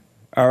newsletter.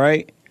 All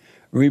right?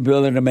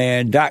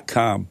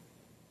 Rebuildingtheman.com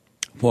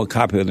for a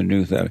copy of the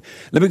newsletter.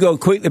 Let me go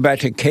quickly back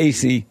to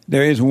Casey.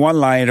 There is one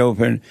line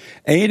open,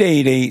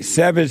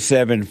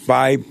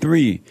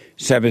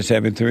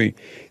 888-7753-773.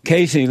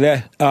 Casey,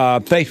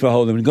 thanks for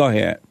holding me. Go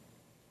ahead.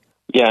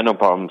 Yeah, no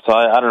problem. So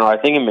I don't know. I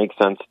think it makes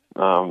sense.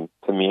 To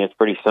me, it's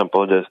pretty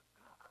simple. Just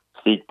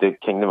seek the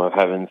kingdom of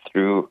heaven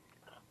through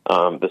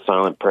the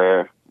silent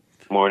prayer,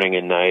 morning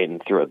and night,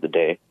 and throughout the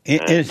day.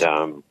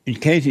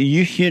 Casey,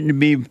 you shouldn't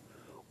be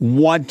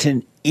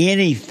wanting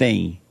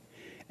anything.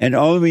 And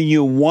only when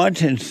you're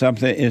wanting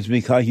something is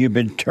because you've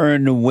been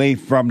turned away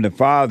from the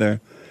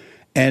Father.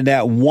 And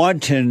that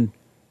wanting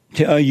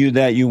tell you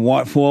that you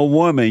want for a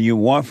woman, you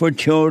want for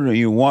children,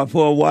 you want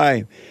for a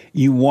wife,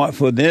 you want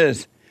for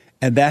this.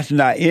 And that's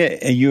not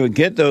it. And you will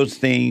get those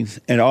things,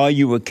 and all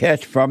you will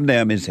catch from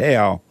them is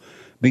hell.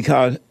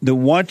 Because the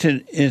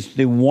wanting is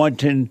the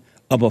wanting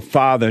of a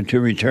father to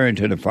return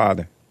to the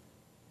Father.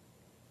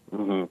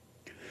 Mm-hmm.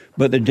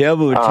 But the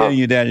devil will tell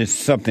you that it's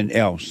something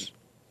else.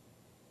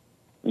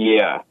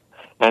 Yeah.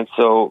 And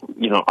so,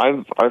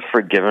 I've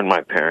forgiven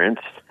my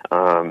parents,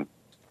 and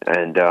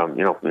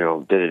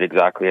did it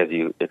exactly as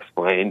you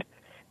explained.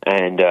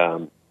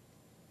 And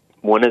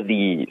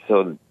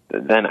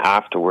then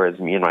afterwards,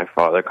 me and my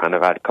father kind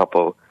of had a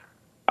couple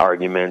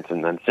arguments,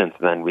 and then since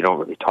then we don't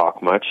really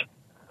talk much.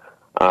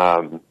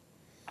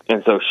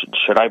 And so,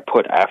 should I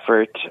put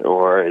effort,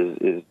 or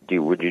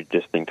would you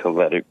just think to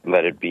let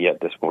it be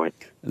at this point?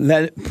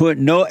 Put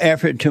no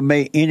effort to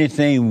make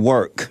anything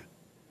work.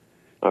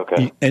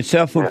 Okay.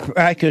 Except for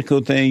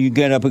practical thing, you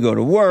get up and go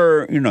to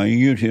work. You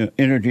use your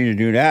energy to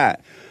do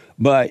that,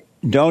 but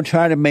don't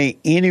try to make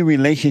any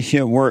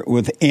relationship work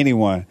with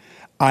anyone.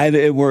 Either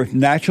it works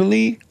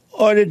naturally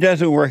or it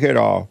doesn't work at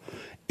all.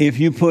 If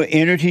you put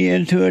energy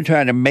into it,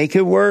 trying to make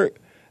it work,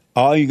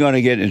 all you're going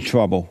to get is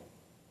trouble.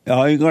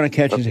 All you're going to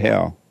catch is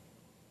hell.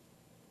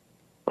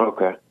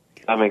 Okay.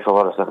 That makes a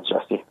lot of sense,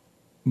 Jesse.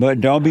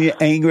 But don't be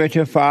angry at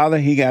your father.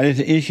 He got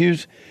his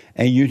issues,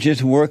 and you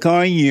just work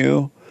on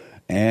you,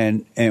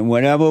 and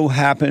whatever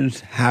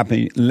happens.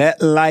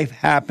 Let life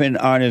happen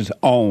on its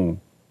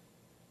own.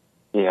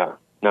 Yeah,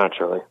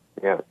 naturally.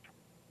 Yeah.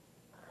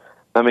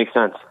 That makes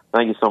sense.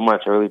 Thank you so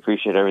much. I really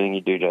appreciate everything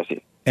you do,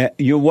 Jesse.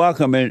 You're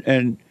welcome,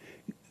 and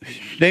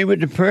stay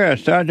with the prayer.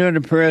 Start doing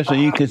the prayer so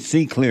you can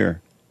see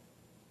clear.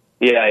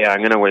 Yeah, I'm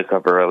going to wake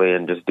up early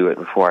and just do it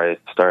before I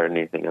start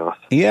anything else.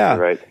 Yeah,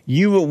 you're right.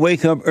 You would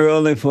wake up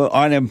early for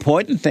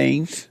unimportant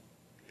things.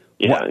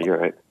 Yeah, you're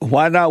right.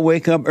 Why not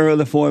wake up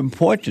early for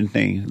important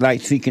things,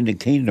 like seeking the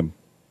kingdom?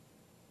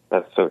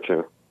 That's so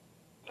true.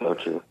 So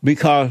true.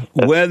 Because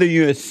whether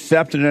you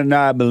accept it or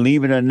not,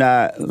 believe it or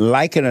not,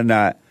 like it or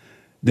not,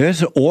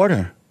 there's an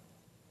order.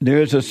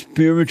 There's a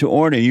spiritual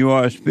order. You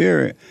are a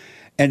spirit.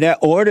 And that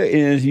order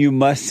is you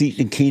must seek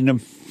the kingdom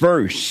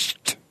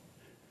first.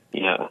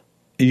 Yeah.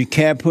 You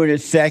can't put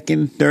it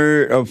second,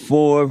 third, or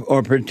fourth,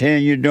 or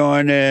pretend you're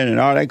doing it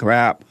and all that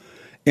crap.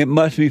 It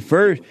must be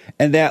first.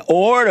 And that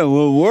order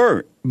will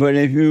work. But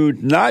if you're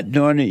not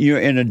doing it,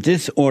 you're in a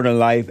disorder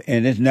life,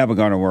 and it's never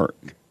going to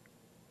work.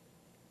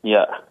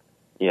 Yeah.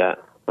 That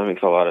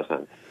makes a lot of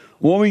sense.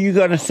 What were you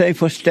going to say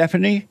for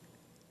Stephanie?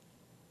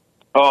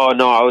 Oh,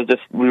 no,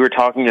 we were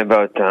talking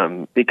about,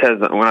 because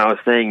when I was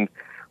saying,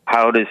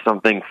 how does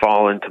something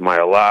fall into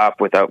my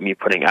lap without me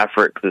putting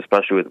effort? Because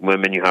especially with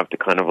women, you have to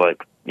kind of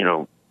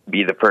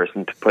be the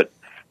person to put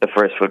the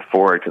first foot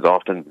forward, because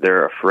often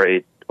they're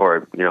afraid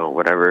or,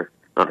 whatever,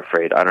 not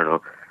afraid, I don't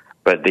know.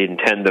 But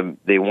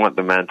they want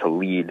the man to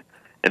lead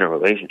in a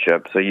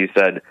relationship. So you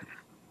said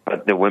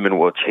the women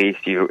will chase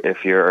you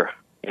if you're,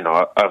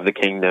 of the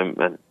kingdom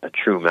and a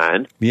true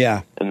man.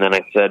 Yeah. And then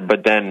I said,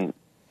 but then,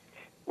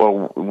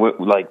 well, what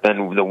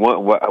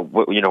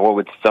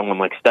would someone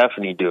like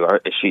Stephanie do?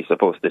 Is she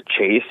supposed to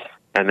chase?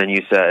 And then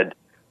you said,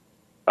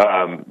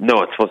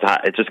 no, it's supposed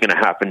to. It's just going to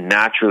happen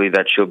naturally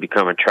that she'll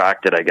become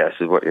attracted, I guess,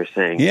 is what you're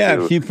saying. Yeah,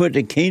 too. if you put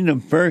the kingdom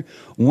first,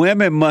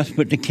 women must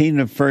put the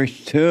kingdom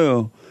first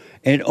too,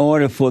 in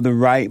order for the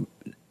right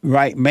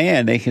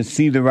man. They can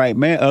see the right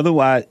man.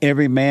 Otherwise,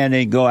 every man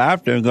they go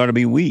after is going to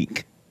be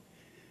weak.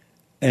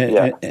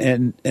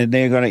 And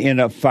they're going to end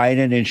up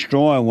fighting and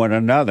destroying one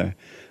another.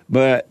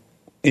 But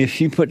if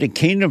she put the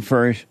kingdom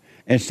first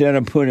instead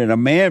of putting a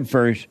man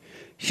first,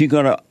 she's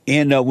going to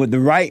end up with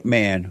the right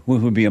man,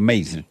 which would be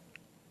amazing.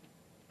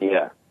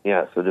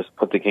 Yeah. So just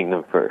put the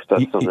kingdom first.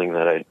 That's something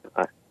that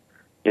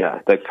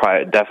that's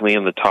definitely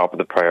on the top of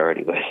the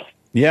priority list.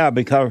 Yeah,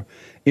 because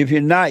if you're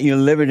not, you're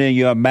living in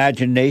your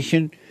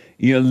imagination.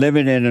 You're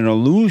living in an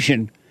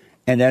illusion,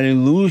 and that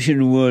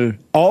illusion will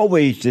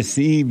always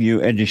deceive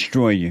you and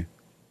destroy you.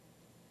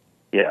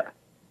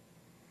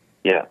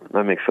 Yeah,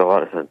 that makes a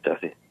lot of sense,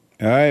 Jesse.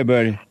 All right,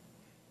 buddy.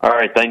 All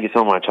right, thank you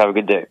so much. Have a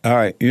good day. All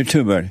right, you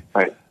too, buddy.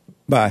 All right.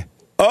 Bye.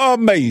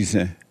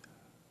 Amazing.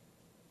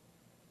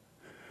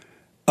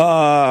 Did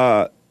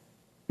I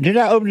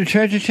open the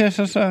treasure chest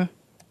or something?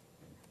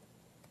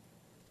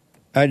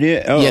 I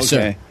did? Oh, yes,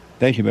 okay. Sir.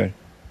 Thank you, buddy.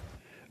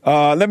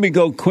 Let me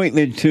go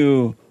quickly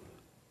to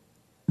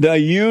the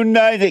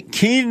United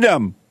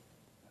Kingdom.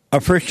 A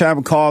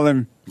first-time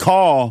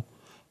call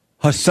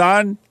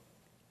Hassan.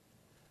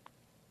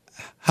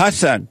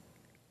 Hassan,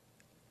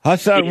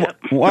 Yeah.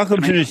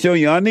 welcome to the show.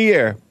 You're on the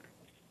air.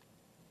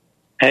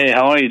 Hey,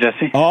 how are you,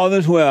 Jesse? All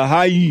is well. How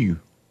are you?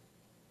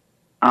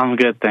 I'm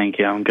good, thank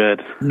you. I'm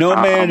good. No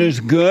man is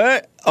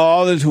good.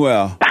 All is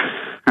well.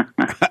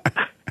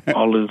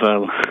 All is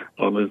well.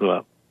 All is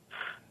well.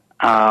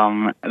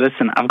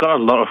 Listen, I've got a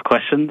lot of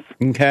questions.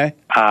 Okay.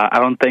 I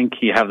don't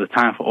think you have the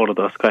time for all of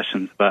those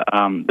questions, but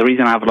the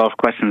reason I have a lot of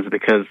questions is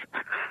because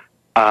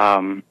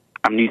I'm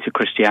new to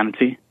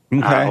Christianity.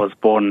 Okay. I was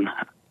born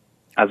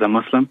as a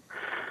Muslim,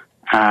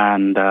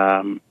 and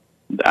I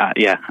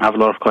have a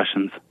lot of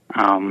questions.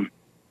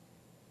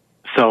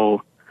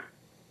 So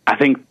I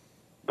think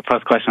the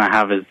first question I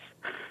have is,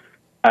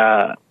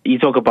 you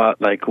talk about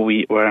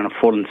we're in a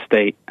fallen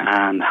state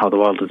and how the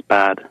world is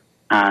bad,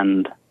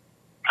 and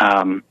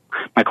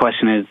my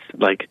question is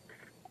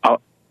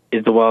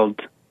is the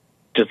world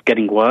just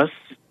getting worse,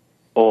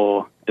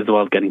 or is the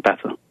world getting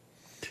better?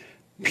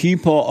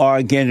 People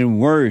are getting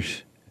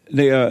worse.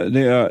 They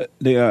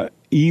are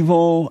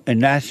evil and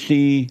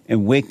nasty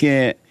and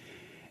wicked,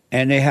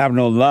 and they have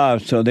no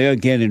love, so they're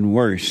getting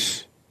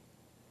worse.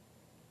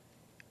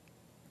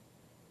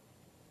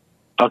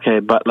 Okay,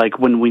 but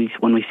when we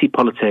see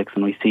politics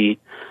and we see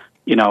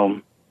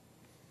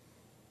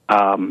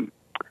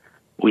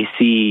we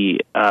see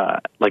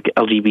like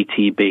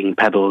LGBT being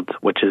peddled,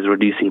 which is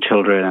reducing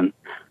children,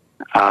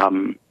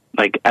 and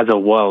like as a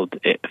world,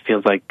 it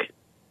feels like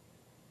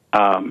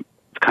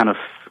it's kind of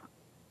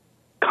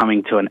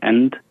coming to an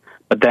end.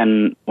 But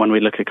then when we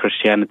look at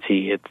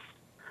Christianity,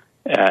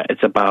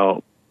 it's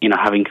about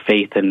having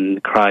faith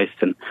in Christ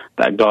and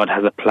that God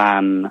has a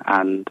plan,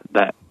 and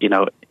that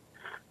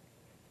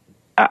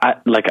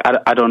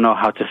I don't know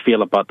how to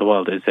feel about the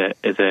world. Is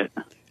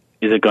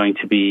it going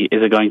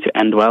to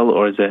end well,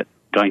 or is it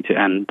going to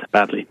end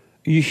badly?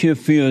 You should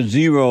feel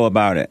zero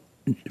about it.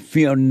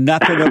 Feel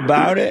nothing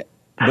about it,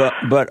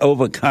 but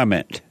overcome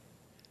it.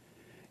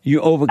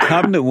 You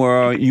overcome the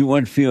world, you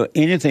won't feel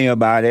anything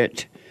about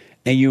it,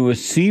 and you will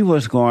see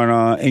what's going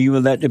on, and you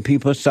will let the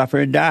people suffer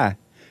and die.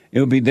 It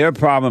will be their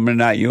problem and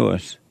not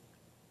yours.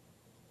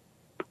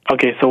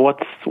 Okay, so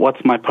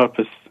what's my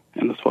purpose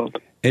in this world?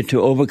 It's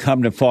to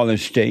overcome the fallen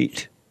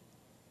state.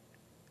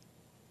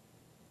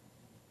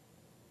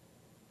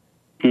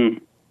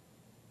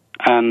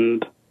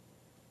 And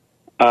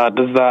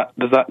does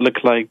that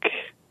look like?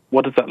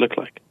 What does that look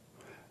like?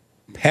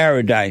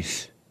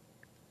 Paradise.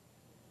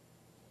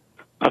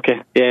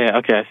 Okay. Yeah.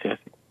 Okay. I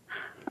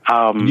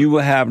see. You will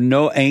have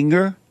no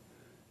anger.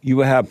 You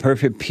will have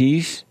perfect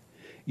peace.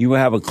 You will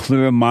have a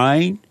clear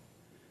mind.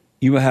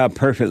 You will have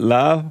perfect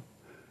love.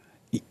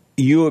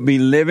 You will be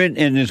living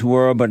in this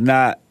world, but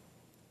not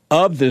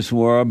of this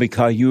world,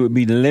 because you will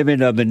be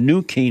living of the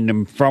new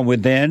kingdom from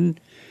within.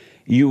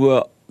 You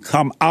will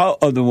come out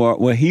of the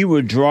world, where he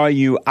will draw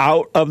you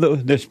out of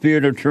the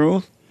spirit of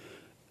truth,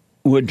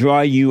 will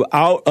draw you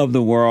out of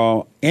the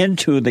world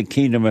into the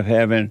kingdom of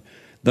heaven,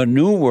 the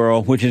new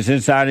world, which is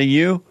inside of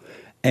you,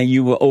 and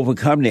you will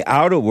overcome the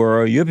outer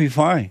world. You'll be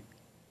fine.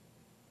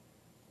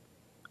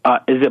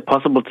 Is it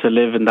possible to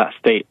live in that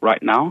state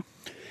right now?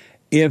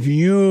 If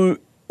you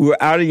were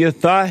out of your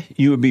thought,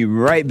 you would be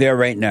right there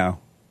right now.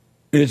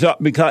 It's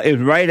up because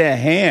it's right at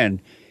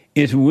hand.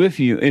 It's with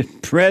you. It's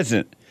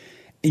present.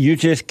 You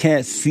just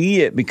can't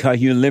see it because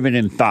you're living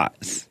in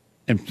thoughts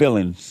and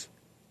feelings.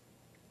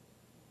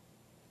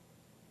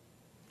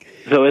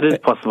 So it is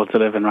possible to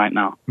live in right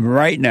now?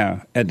 Right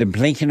now. At the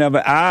blinking of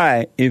an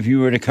eye, if you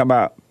were to come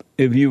out,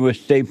 if you would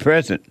stay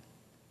present.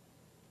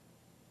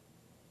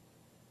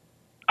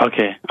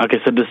 Okay,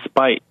 so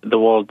despite the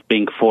world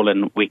being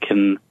fallen, we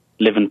can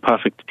live in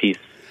perfect peace.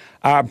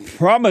 I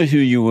promise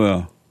you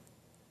will.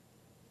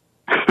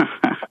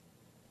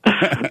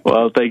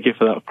 Well, thank you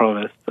for that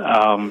promise.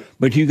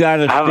 But you got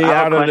to stay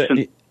out of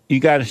you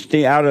got to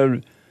stay out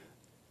of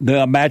the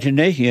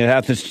imagination. You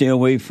have to stay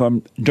away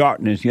from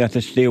darkness. You have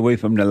to stay away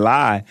from the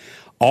lie.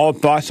 All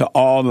thoughts are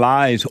all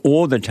lies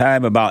all the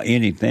time about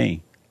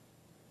anything.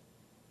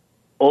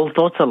 All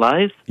thoughts are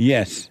lies?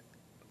 Yes.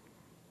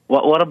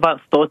 What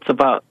about thoughts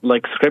about,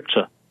 like,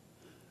 Scripture?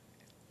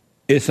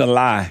 It's a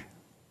lie.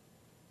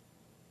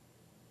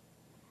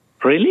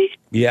 Really?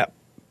 Yep.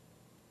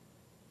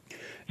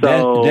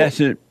 So that's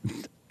it.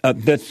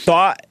 The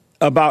thought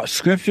about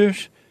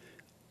Scriptures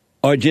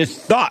are just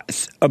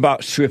thoughts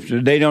about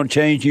Scripture. They don't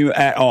change you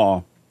at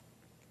all.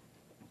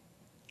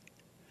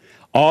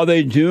 All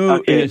they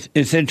do is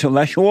it's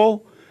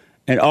intellectual,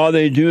 and all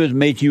they do is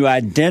make you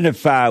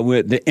identify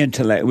with the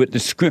intellect, with the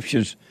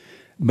Scriptures,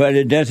 but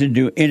it doesn't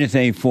do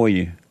anything for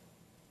you.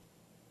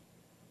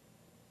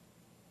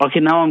 Okay,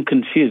 now I'm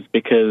confused,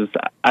 because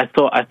I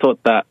thought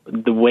that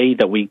the way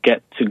that we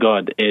get to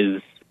God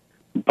is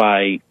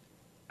by,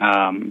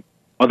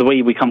 or the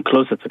way we come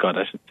closer to God,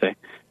 I should say,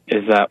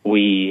 is that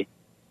we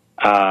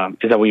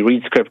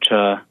read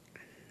Scripture,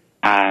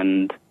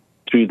 and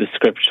through the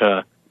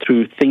Scripture,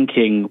 through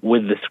thinking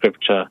with the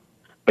Scripture.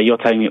 But you're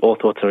telling me all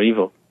thoughts are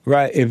evil.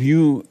 Right. If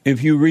you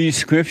read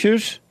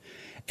Scriptures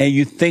and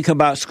you think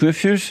about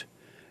Scriptures,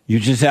 you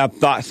just have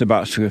thoughts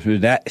about Scripture.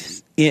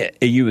 That's it.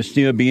 And you would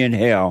still be in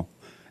hell.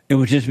 It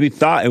would just be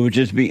thought. It would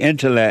just be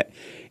intellect.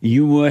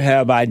 You would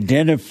have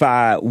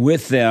identified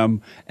with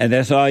them, and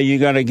that's all you're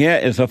going to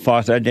get is a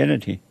false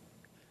identity,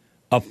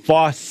 a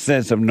false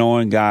sense of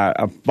knowing God,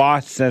 a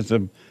false sense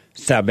of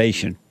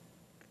salvation.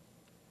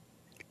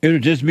 It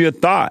would just be a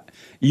thought.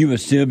 You would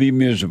still be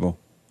miserable.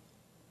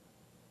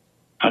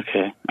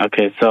 Okay.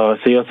 So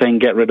you're saying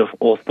get rid of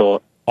all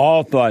thought.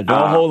 All thought.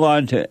 Don't hold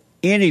on to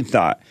any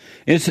thought.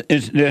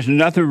 There's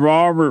nothing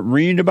wrong with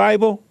reading the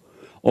Bible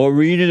or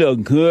reading a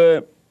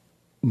good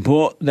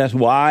book that's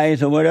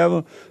wise or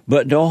whatever,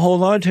 but don't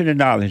hold on to the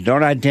knowledge.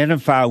 Don't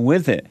identify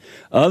with it.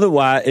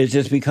 Otherwise, it's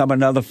just become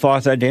another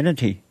false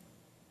identity.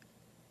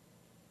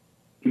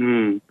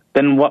 Then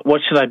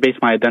what should I base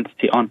my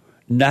identity on?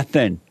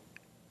 Nothing.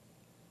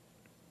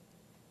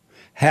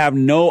 Have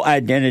no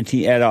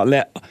identity at all.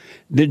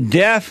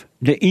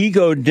 The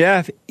ego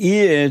death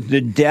is the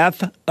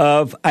death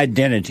of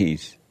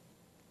identities.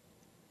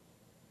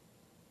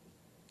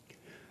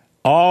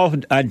 All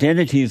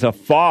identities are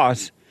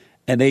false,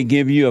 and they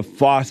give you a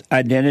false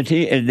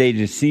identity, and they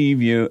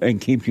deceive you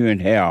and keep you in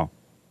hell.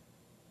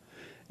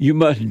 You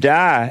must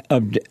die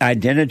of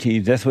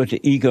identities. That's what the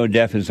ego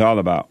death is all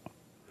about.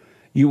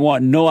 You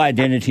want no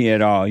identity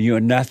at all. You're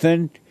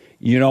nothing.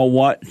 You don't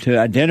want to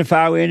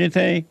identify with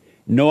anything.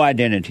 No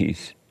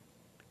identities.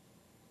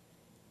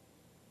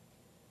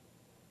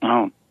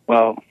 Oh,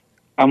 well,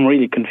 I'm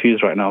really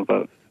confused right now,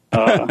 but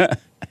I'm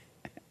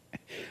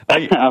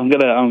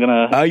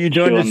gonna. Are you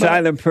doing the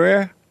silent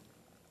prayer?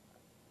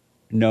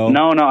 No.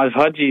 No, I've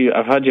heard you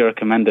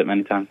recommend it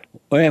many times.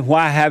 Well,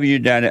 why have you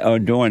done it or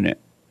doing it?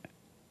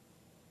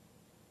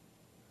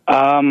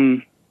 I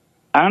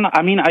don't know.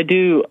 I mean, I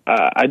do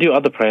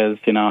other prayers.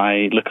 You know,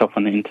 I look up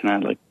on the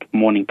internet, like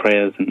morning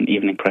prayers and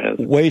evening prayers.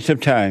 Waste of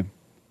time.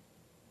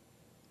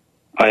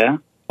 Oh, yeah?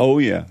 Oh,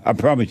 yeah. I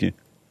promise you.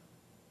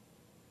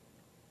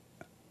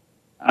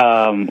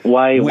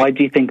 Why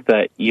do you think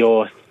that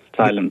your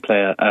silent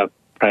prayer,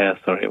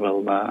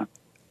 will...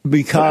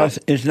 Because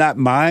it's not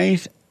mine.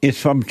 It's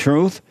from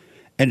truth,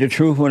 and the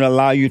truth will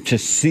allow you to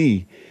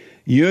see.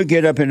 You'll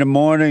get up in the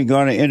morning, go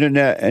on the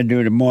internet, and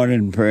do the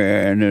morning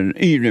prayer and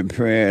the evening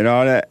prayer and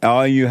all that.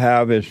 All you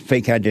have is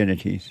fake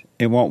identities.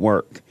 It won't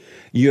work.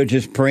 You're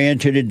just praying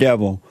to the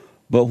devil.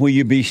 But when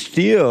you be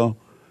still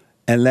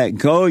and let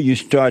go, you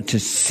start to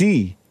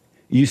see.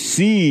 You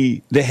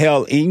see the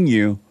hell in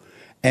you,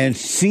 and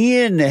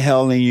seeing the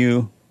hell in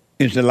you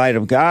is the light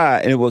of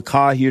God, and it will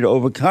cause you to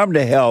overcome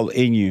the hell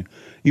in you.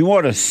 You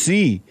want to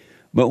see.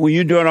 But when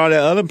you're doing all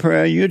that other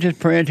prayer, you're just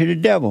praying to the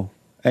devil.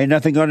 Ain't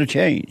nothing going to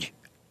change.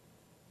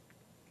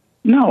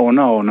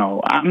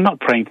 No. I'm not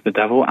praying to the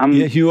devil.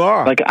 Yes, you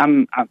are. Like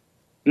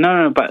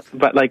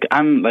but like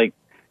I'm like.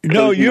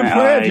 No, you're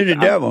praying to the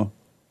devil.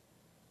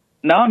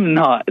 No, I'm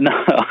not. No,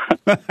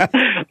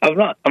 I'm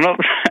not. I'm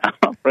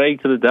not praying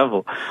to the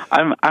devil.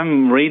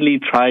 I'm really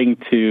trying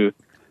to.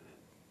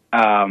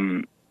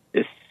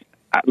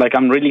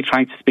 I'm really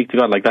trying to speak to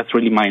God. Like, that's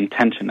really my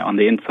intention on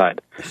the inside.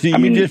 See,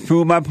 you just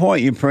proved my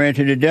point. You're praying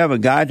to the devil.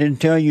 God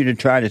didn't tell you to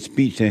try to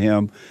speak to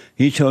him.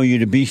 He told you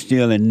to be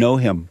still and know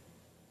him.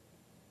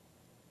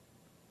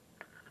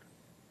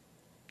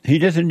 He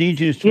doesn't need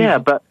you to speak. Yeah,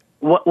 but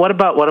what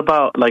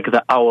about like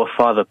the Our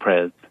Father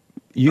prayers?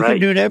 You can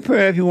do that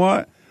prayer if you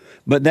want.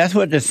 But that's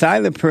what the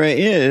silent prayer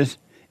is.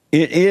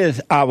 It is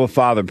Our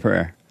Father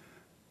prayer.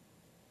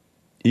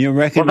 You're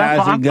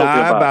recognizing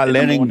God by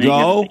letting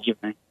go.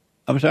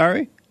 I'm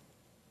sorry?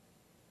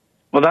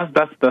 Well,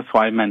 that's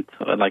why I meant,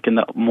 like in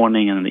the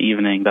morning and in the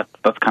evening.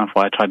 That's kind of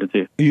what I try to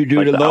do. You do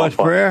like the Lord's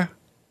Prayer?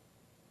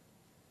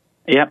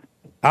 Yep.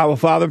 Our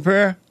Father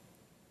prayer?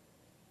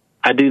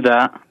 I do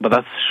that, but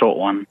that's a short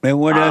one. And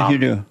what else you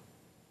do?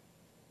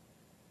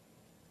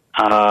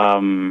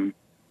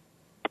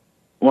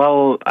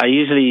 Well, I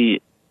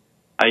usually,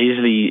 I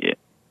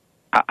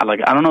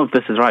don't know if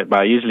this is right, but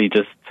I usually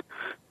just,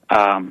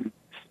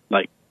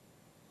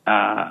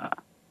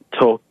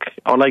 talk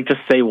or like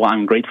just say what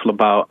I'm grateful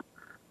about,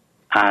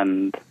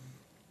 and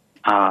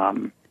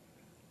then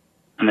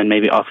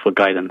maybe ask for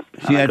guidance.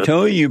 See, I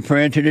told you, you're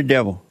praying to the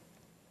devil.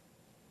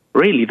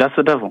 Really, that's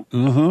the devil.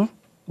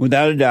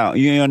 Without a doubt,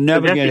 you'll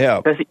never get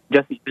help.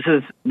 Jesse,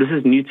 this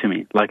is new to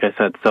me. Like I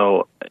said,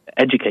 so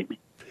educate me.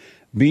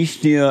 Be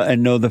still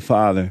and know the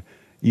Father.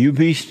 You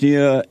be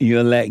still,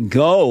 you'll let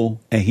go,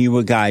 and He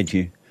will guide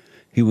you.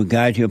 He will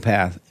guide your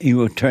path. He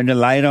will turn the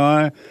light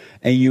on,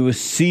 and you will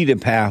see the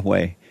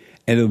pathway.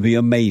 It'll be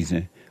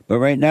amazing. But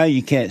right now,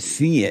 you can't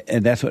see it,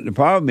 and that's what the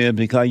problem is,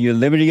 because you're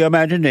limiting your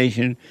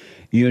imagination.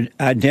 You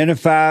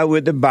identify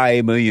with the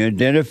Bible. You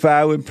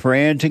identify with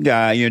praying to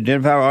God. You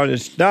identify with all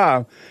this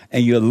stuff,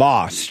 and you're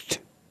lost.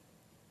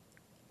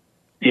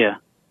 Yeah.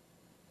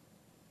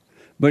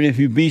 But if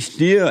you be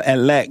still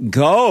and let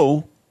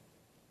go,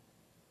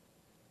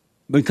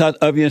 because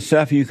of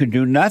yourself you can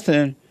do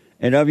nothing,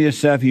 and of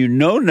yourself you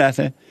know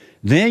nothing,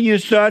 then you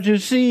start to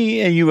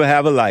see, and you will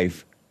have a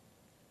life.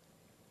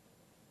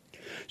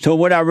 So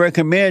what I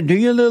recommend, do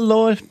your little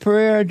Lord's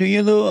Prayer, do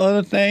your little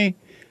other thing.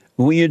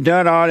 When you're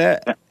done all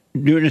that,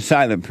 do the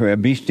silent prayer.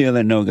 Be still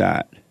and know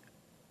God.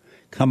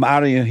 Come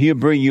out of you. He'll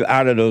bring you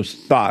out of those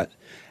thoughts.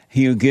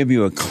 He'll give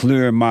you a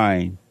clear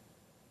mind.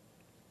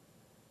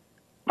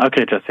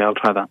 Okay, Jesse, I'll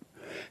try that.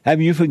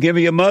 Have you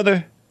forgiven your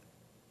mother?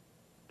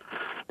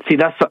 See,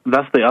 that's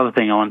the other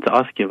thing I wanted to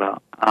ask you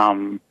about.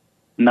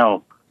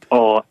 No.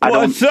 Or I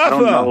don't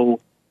know.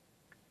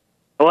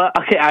 Well,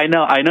 okay, I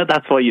know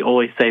that's what you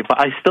always say, but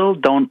I still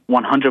don't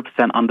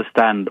 100%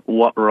 understand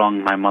what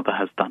wrong my mother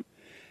has done.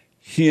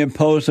 She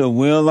imposed her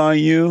will on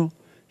you.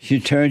 She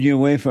turned you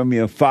away from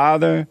your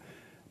father.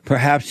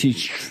 Perhaps she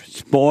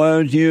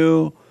spoiled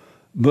you,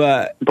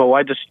 but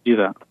why does she do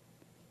that?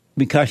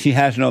 Because she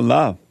has no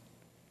love.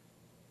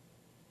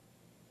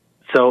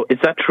 So is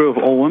that true of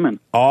all women?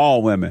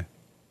 All women.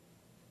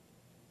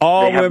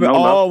 All women,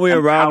 all the way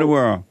around the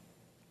world.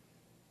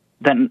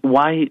 Then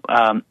why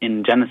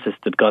in Genesis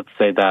did God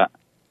say that?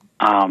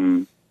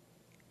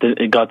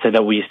 God said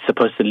that we're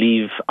supposed to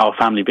leave our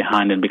family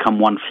behind and become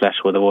one flesh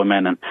with a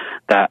woman, and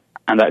that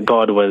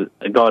God was.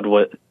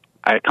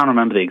 I can't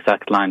remember the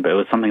exact line, but it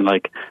was something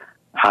like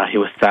he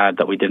was sad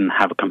that we didn't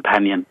have a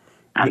companion,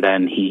 and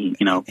then he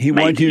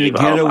wants you to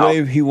get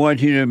away. He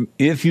wants you to,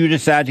 if you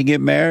decide to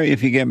get married,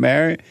 if you get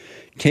married,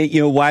 take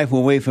your wife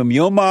away from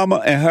your mama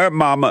and her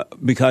mama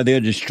because they'll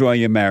destroy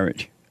your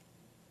marriage.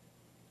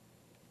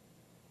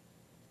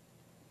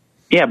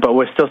 Yeah, but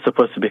we're still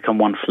supposed to become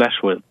one flesh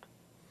with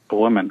a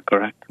woman,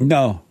 correct?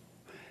 No.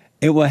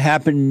 It will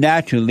happen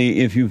naturally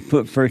if you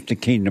put first the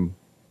kingdom.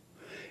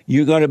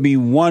 You're going to be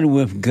one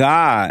with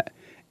God,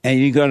 and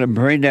you're going to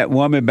bring that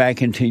woman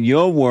back into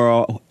your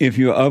world if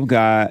you're of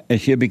God, and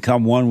she'll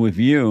become one with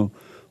you,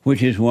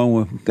 which is one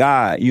with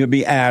God. You'll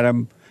be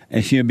Adam,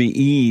 and she'll be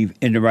Eve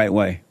in the right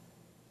way.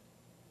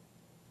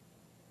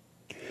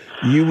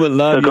 You would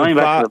love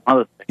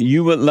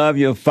you would love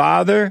your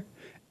father,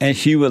 and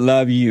she would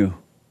love you.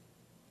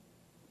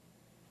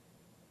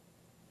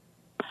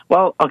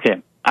 Well,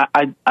 okay.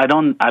 I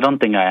don't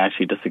think I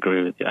actually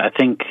disagree with you. I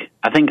think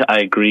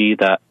I agree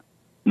that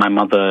my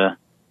mother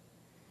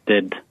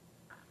did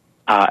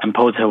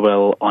impose her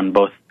will on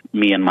both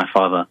me and my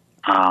father.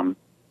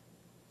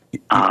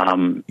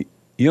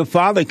 Your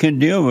father couldn't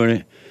deal with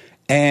it,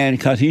 and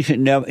because he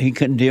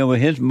couldn't deal with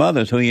his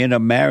mother, so he ended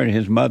up marrying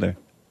his mother.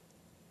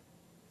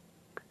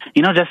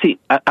 You know, Jesse,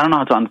 I don't know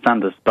how to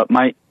understand this, but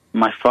my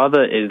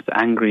father is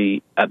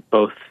angry at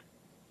both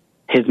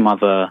his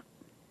mother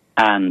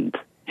and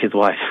his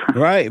wife.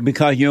 Right,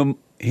 because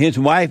his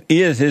wife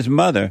is his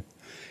mother.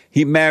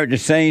 He married the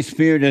same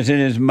spirit as in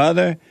his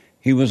mother.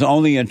 He was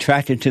only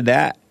attracted to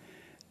that,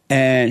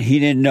 and he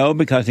didn't know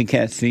because he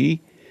can't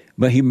see,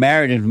 but he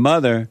married his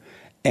mother,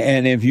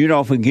 and if you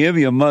don't forgive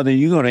your mother,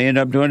 you're going to end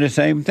up doing the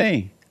same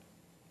thing.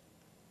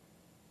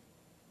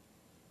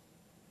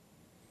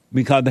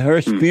 Because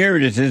her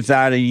spirit is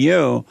inside of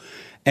you,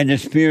 and the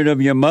spirit of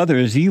your mother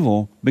is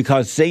evil,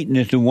 because Satan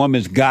is the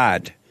woman's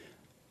god.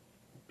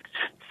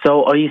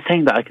 So are you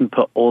saying that I can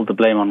put all the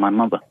blame on my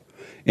mother?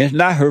 It's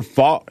not her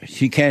fault.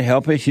 She can't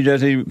help it. She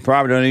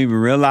probably don't even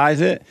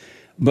realize it.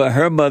 But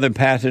her mother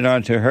passed it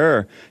on to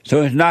her.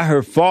 So it's not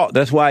her fault.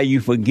 That's why you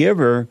forgive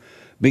her,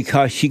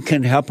 because she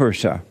couldn't help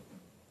herself.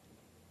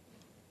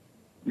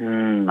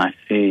 I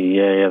see.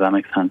 Yeah, that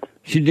makes sense.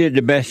 She did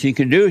the best she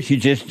could do. She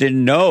just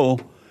didn't know,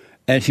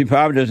 and she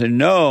probably doesn't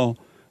know,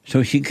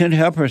 so she couldn't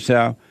help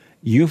herself.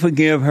 You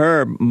forgive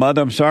her.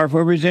 Mother, I'm sorry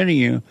for resenting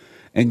you.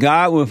 And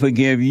God will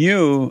forgive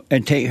you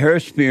and take her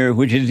spirit,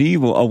 which is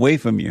evil, away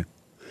from you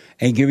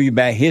and give you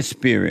back his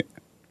spirit.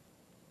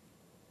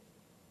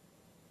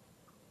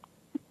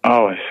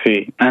 Oh, I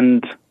see.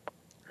 And,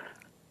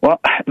 well,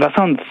 that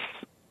sounds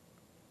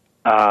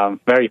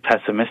very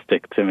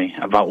pessimistic to me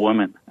about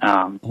women.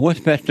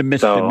 What's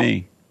pessimistic to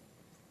me?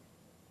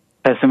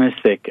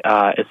 Pessimistic.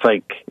 It's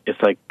like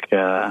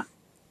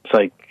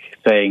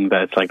saying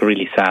that it's like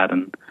really sad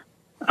and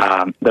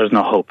there's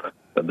no hope.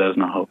 But there's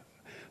no hope.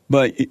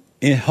 But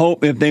in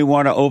hope, if they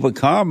want to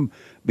overcome,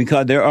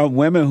 because there are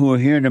women who are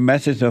hearing the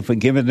message of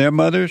forgiving their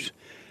mothers,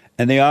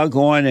 and they are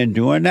going and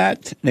doing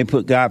that. They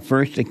put God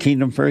first, the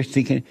kingdom first,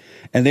 and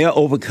they are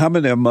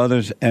overcoming their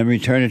mothers and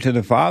returning to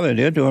the Father.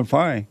 They're doing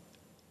fine.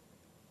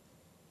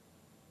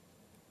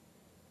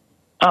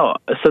 Oh,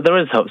 so there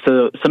is hope.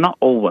 So not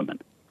all women.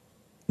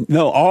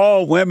 No,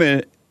 all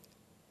women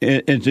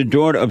is the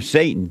daughter of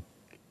Satan.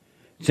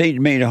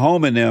 Satan made a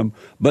home in them,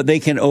 but they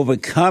can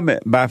overcome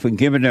it by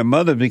forgiving their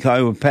mothers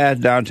because it was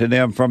passed down to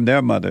them from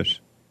their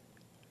mothers.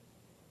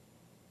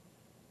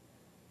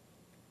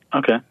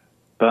 Okay,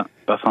 that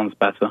sounds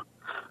better.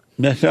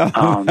 That's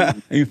all.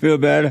 You feel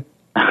better?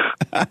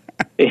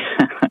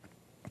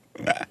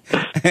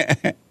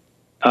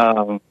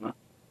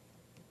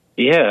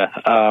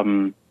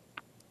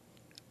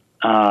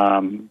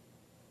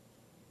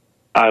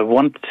 I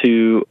want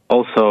to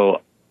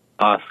also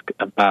ask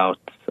about.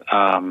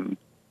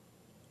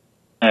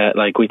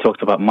 Like we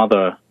talked about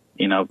mother,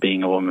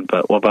 being a woman,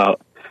 but what about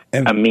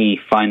me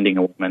finding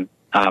a woman?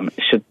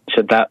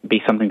 Should that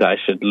be something that I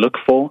should look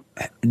for?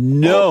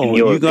 No,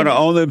 you're going to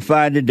only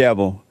find the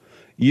devil.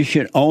 You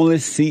should only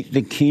seek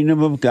the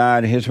kingdom of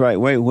God his right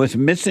way. What's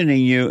missing in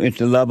you is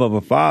the love of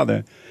a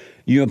father.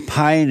 You're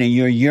pining,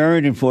 you're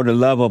yearning for the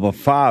love of a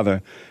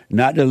father,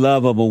 not the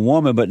love of a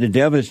woman, but the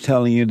devil is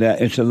telling you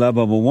that it's the love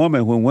of a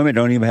woman when women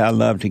don't even have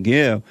love to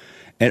give.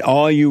 And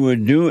all you will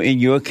do in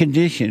your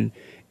condition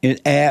is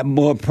add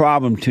more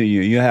problem to you.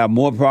 You have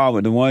more problem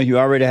with the ones you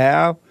already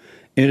have.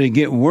 It'll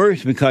get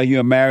worse because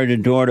you're married a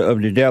daughter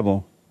of the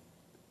devil.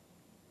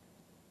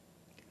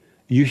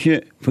 You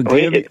should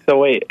forgive.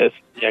 Go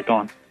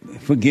on.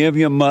 Forgive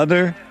your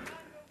mother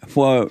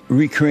for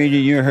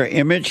recreating her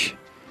image,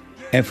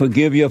 and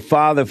forgive your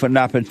father for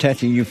not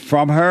protecting you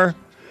from her.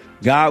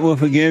 God will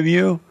forgive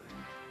you,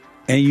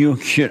 and you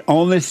should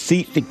only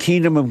seek the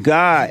kingdom of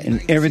God,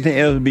 and everything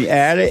else will be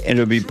added, and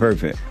it'll be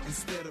perfect.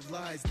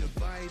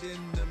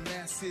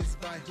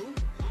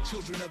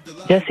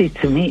 Jesse,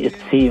 to me it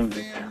seems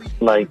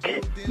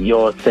like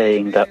you're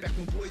saying that,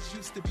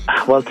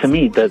 well, to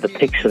me the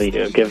picture that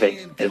you're giving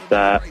is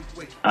that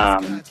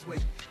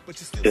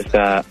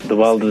the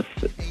world is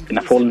in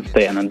a fallen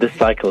state and then this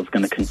cycle is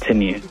going to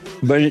continue.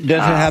 But it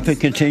doesn't have to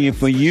continue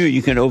for you.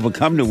 You can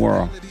overcome the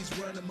world.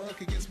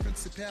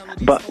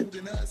 But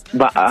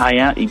I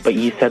am. But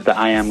you said that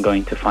I am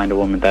going to find a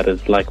woman that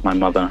is like my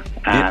mother.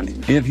 And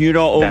if you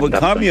don't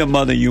overcome your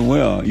mother, you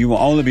will. You will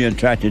only be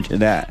attracted to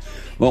that.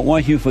 But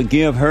once you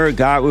forgive her,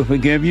 God will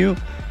forgive you,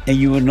 and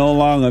you will no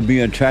longer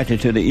be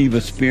attracted to the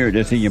evil spirit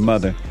that's in your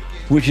mother,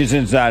 which is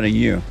inside of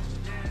you.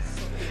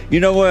 You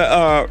know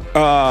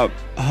what,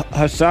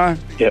 Hassan?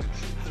 Yep.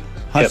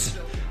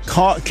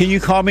 Can you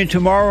call me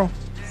tomorrow?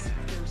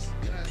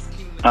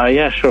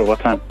 Yeah, sure. What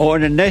time? Or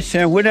the next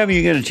time, whenever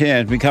you get a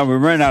chance, because we're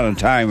running out of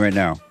time right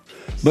now.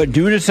 But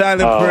do the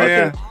silent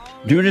prayer. Okay.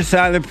 Do the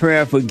silent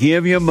prayer.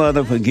 Forgive your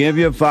mother. Forgive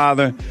your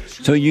father.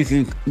 So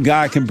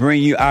God can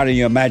bring you out of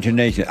your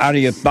imagination, out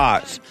of your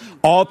thoughts.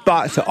 All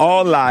thoughts are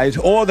all lies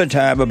all the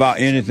time about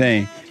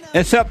anything.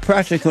 Except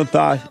practical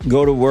thoughts.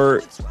 Go to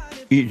work.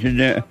 Eat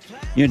your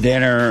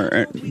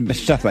dinner.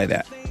 Stuff like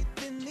that.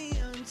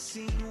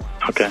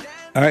 Okay.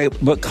 All right.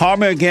 But call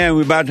me again.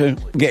 We're about to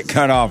get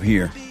cut off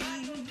here.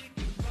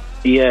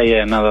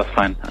 Yeah, no, that's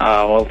fine.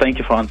 Well, thank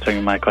you for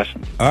answering my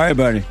question. All right,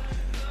 buddy.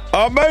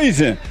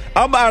 Amazing.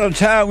 I'm out of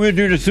time. We'll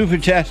do the super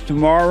chats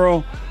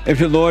tomorrow, if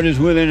the Lord is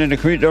willing and the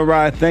creek don't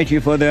rise. Thank you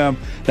for them.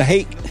 The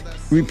Hake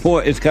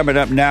Report is coming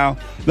up now.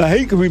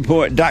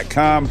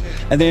 TheHakeReport.com.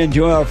 And then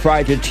Joel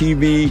Friday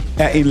TV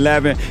at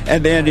 11.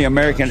 And then the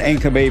American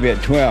Anchor Baby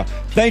at 12.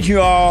 Thank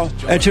you all.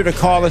 And to the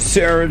caller,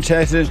 Sarah in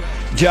Texas,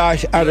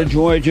 Josh out of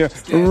Georgia,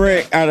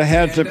 Rick out of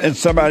Hampton, and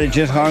somebody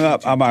just hung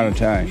up. I'm out of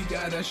time.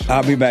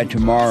 I'll be back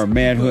tomorrow.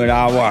 Manhood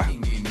Hour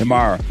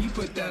tomorrow.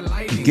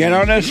 Get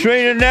on the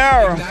straight and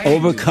narrow.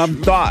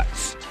 Overcome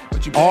thoughts.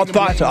 All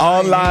thoughts are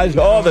all lies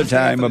all the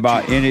time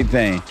about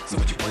anything.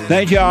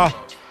 Thank y'all.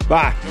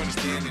 Bye.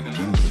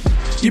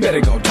 You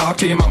better go talk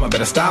to your mama.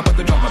 Better stop at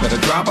the drama.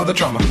 Better drop all the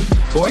trauma.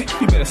 Boy,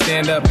 you better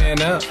stand up,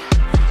 man up.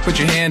 Put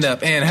your hand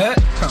up and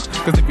hut.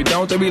 Cause if you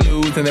don't, then we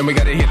lose. And then we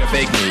gotta hear the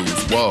fake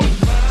news. Whoa.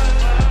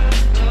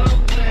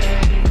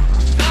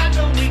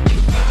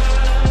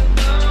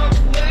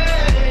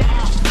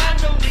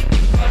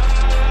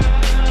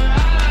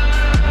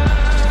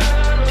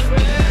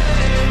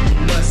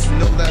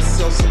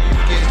 So you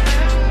get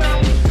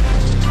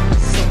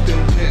something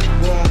went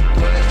wrong,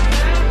 but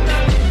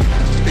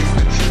face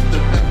the truth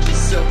about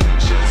yourself and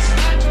just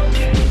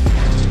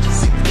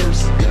seek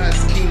first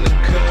God's kingdom,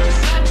 cause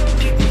I know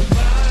we can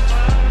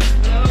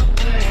find a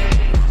way.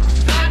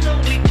 I know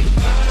we can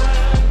find a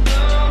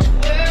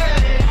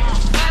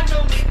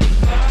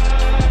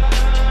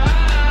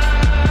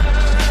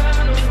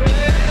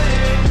way.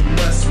 You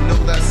must know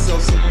that so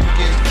you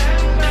get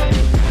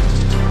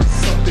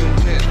something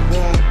went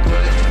wrong,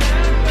 but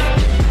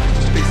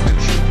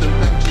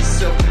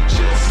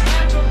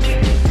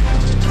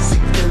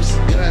seek first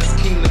God's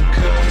kingdom,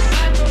 cause I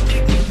know we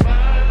can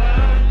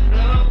find a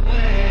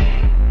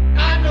way. I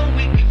know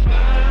we can find a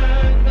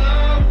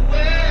way.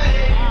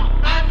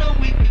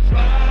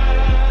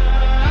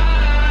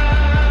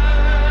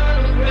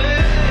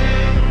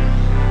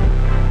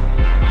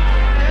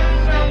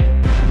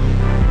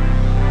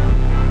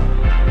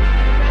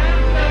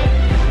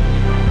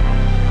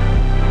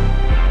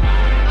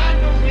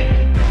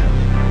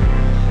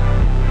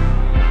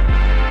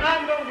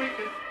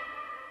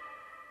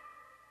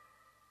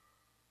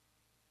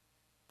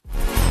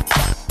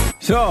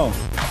 So,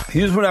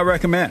 here's what I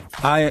recommend.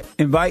 I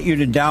invite you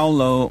to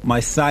download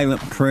my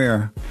silent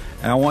prayer,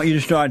 and I want you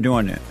to start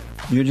doing it.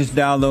 You just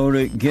download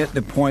it, get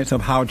the points of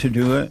how to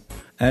do it,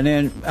 and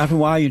then after a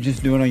while, you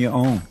just do it on your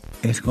own.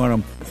 It's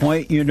going to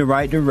point you in the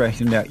right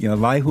direction that your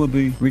life will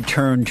be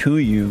returned to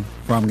you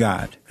from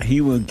God.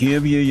 He will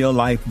give you your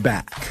life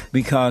back,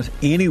 because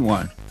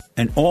anyone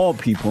and all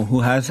people who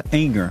has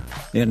anger,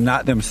 they're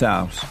not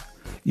themselves.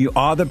 You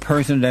are the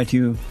person that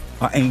you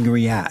are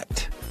angry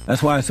at.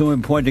 That's why it's so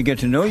important to get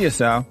to know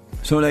yourself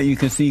so that you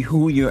can see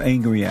who you're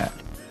angry at.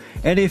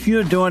 And if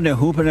you're doing the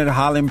hooping and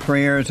hollering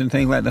prayers and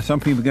things like that, some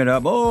people get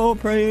up, oh,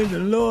 praise the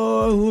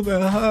Lord, hoop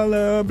and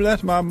holler,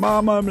 bless my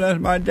mama, bless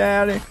my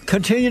daddy.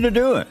 Continue to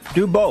do it.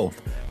 Do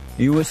both.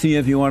 You will see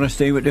if you want to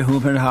stay with the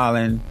hooping and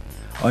hollering,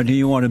 or do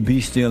you want to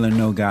be still and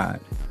know God.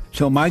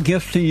 So my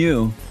gift to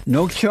you,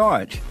 no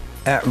charge,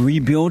 at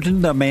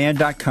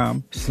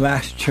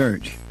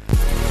rebuildingtheman.com/church.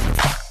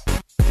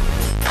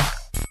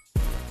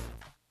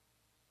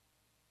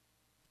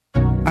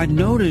 I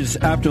noticed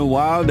after a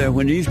while that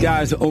when these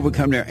guys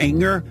overcome their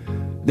anger,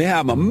 they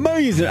have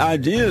amazing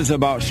ideas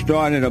about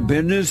starting a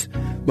business,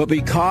 but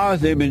because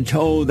they've been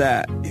told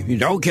that if you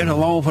don't get a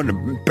loan from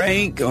the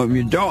bank, or if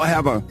you don't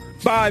have a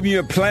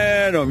 5-year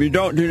plan, or if you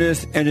don't do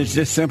this, and it's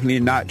just simply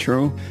not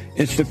true,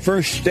 it's the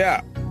first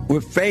step.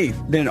 With faith,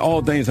 then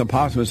all things are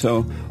possible.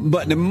 So,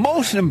 but the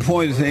most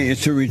important thing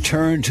is to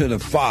return to the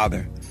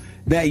Father.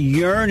 That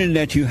yearning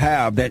that you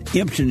have, that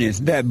emptiness,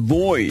 that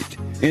void,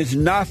 is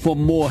not for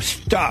more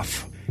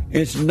stuff.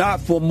 It's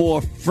not for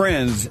more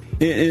friends.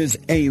 It is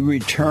a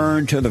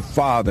return to the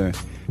Father,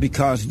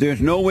 because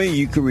there's no way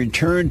you can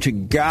return to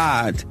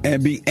God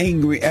and be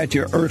angry at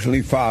your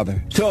earthly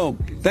father. So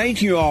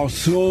thank you all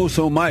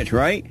so much,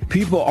 right?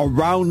 People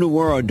around the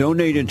world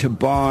donated to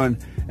Bond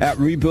at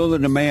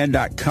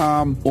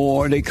rebuildingtheman.com,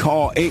 or they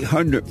call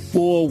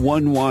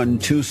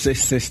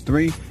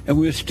 800-411-2663, and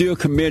we're still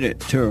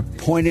committed to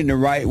pointing the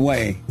right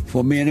way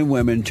for men and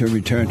women to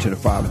return to the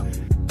Father.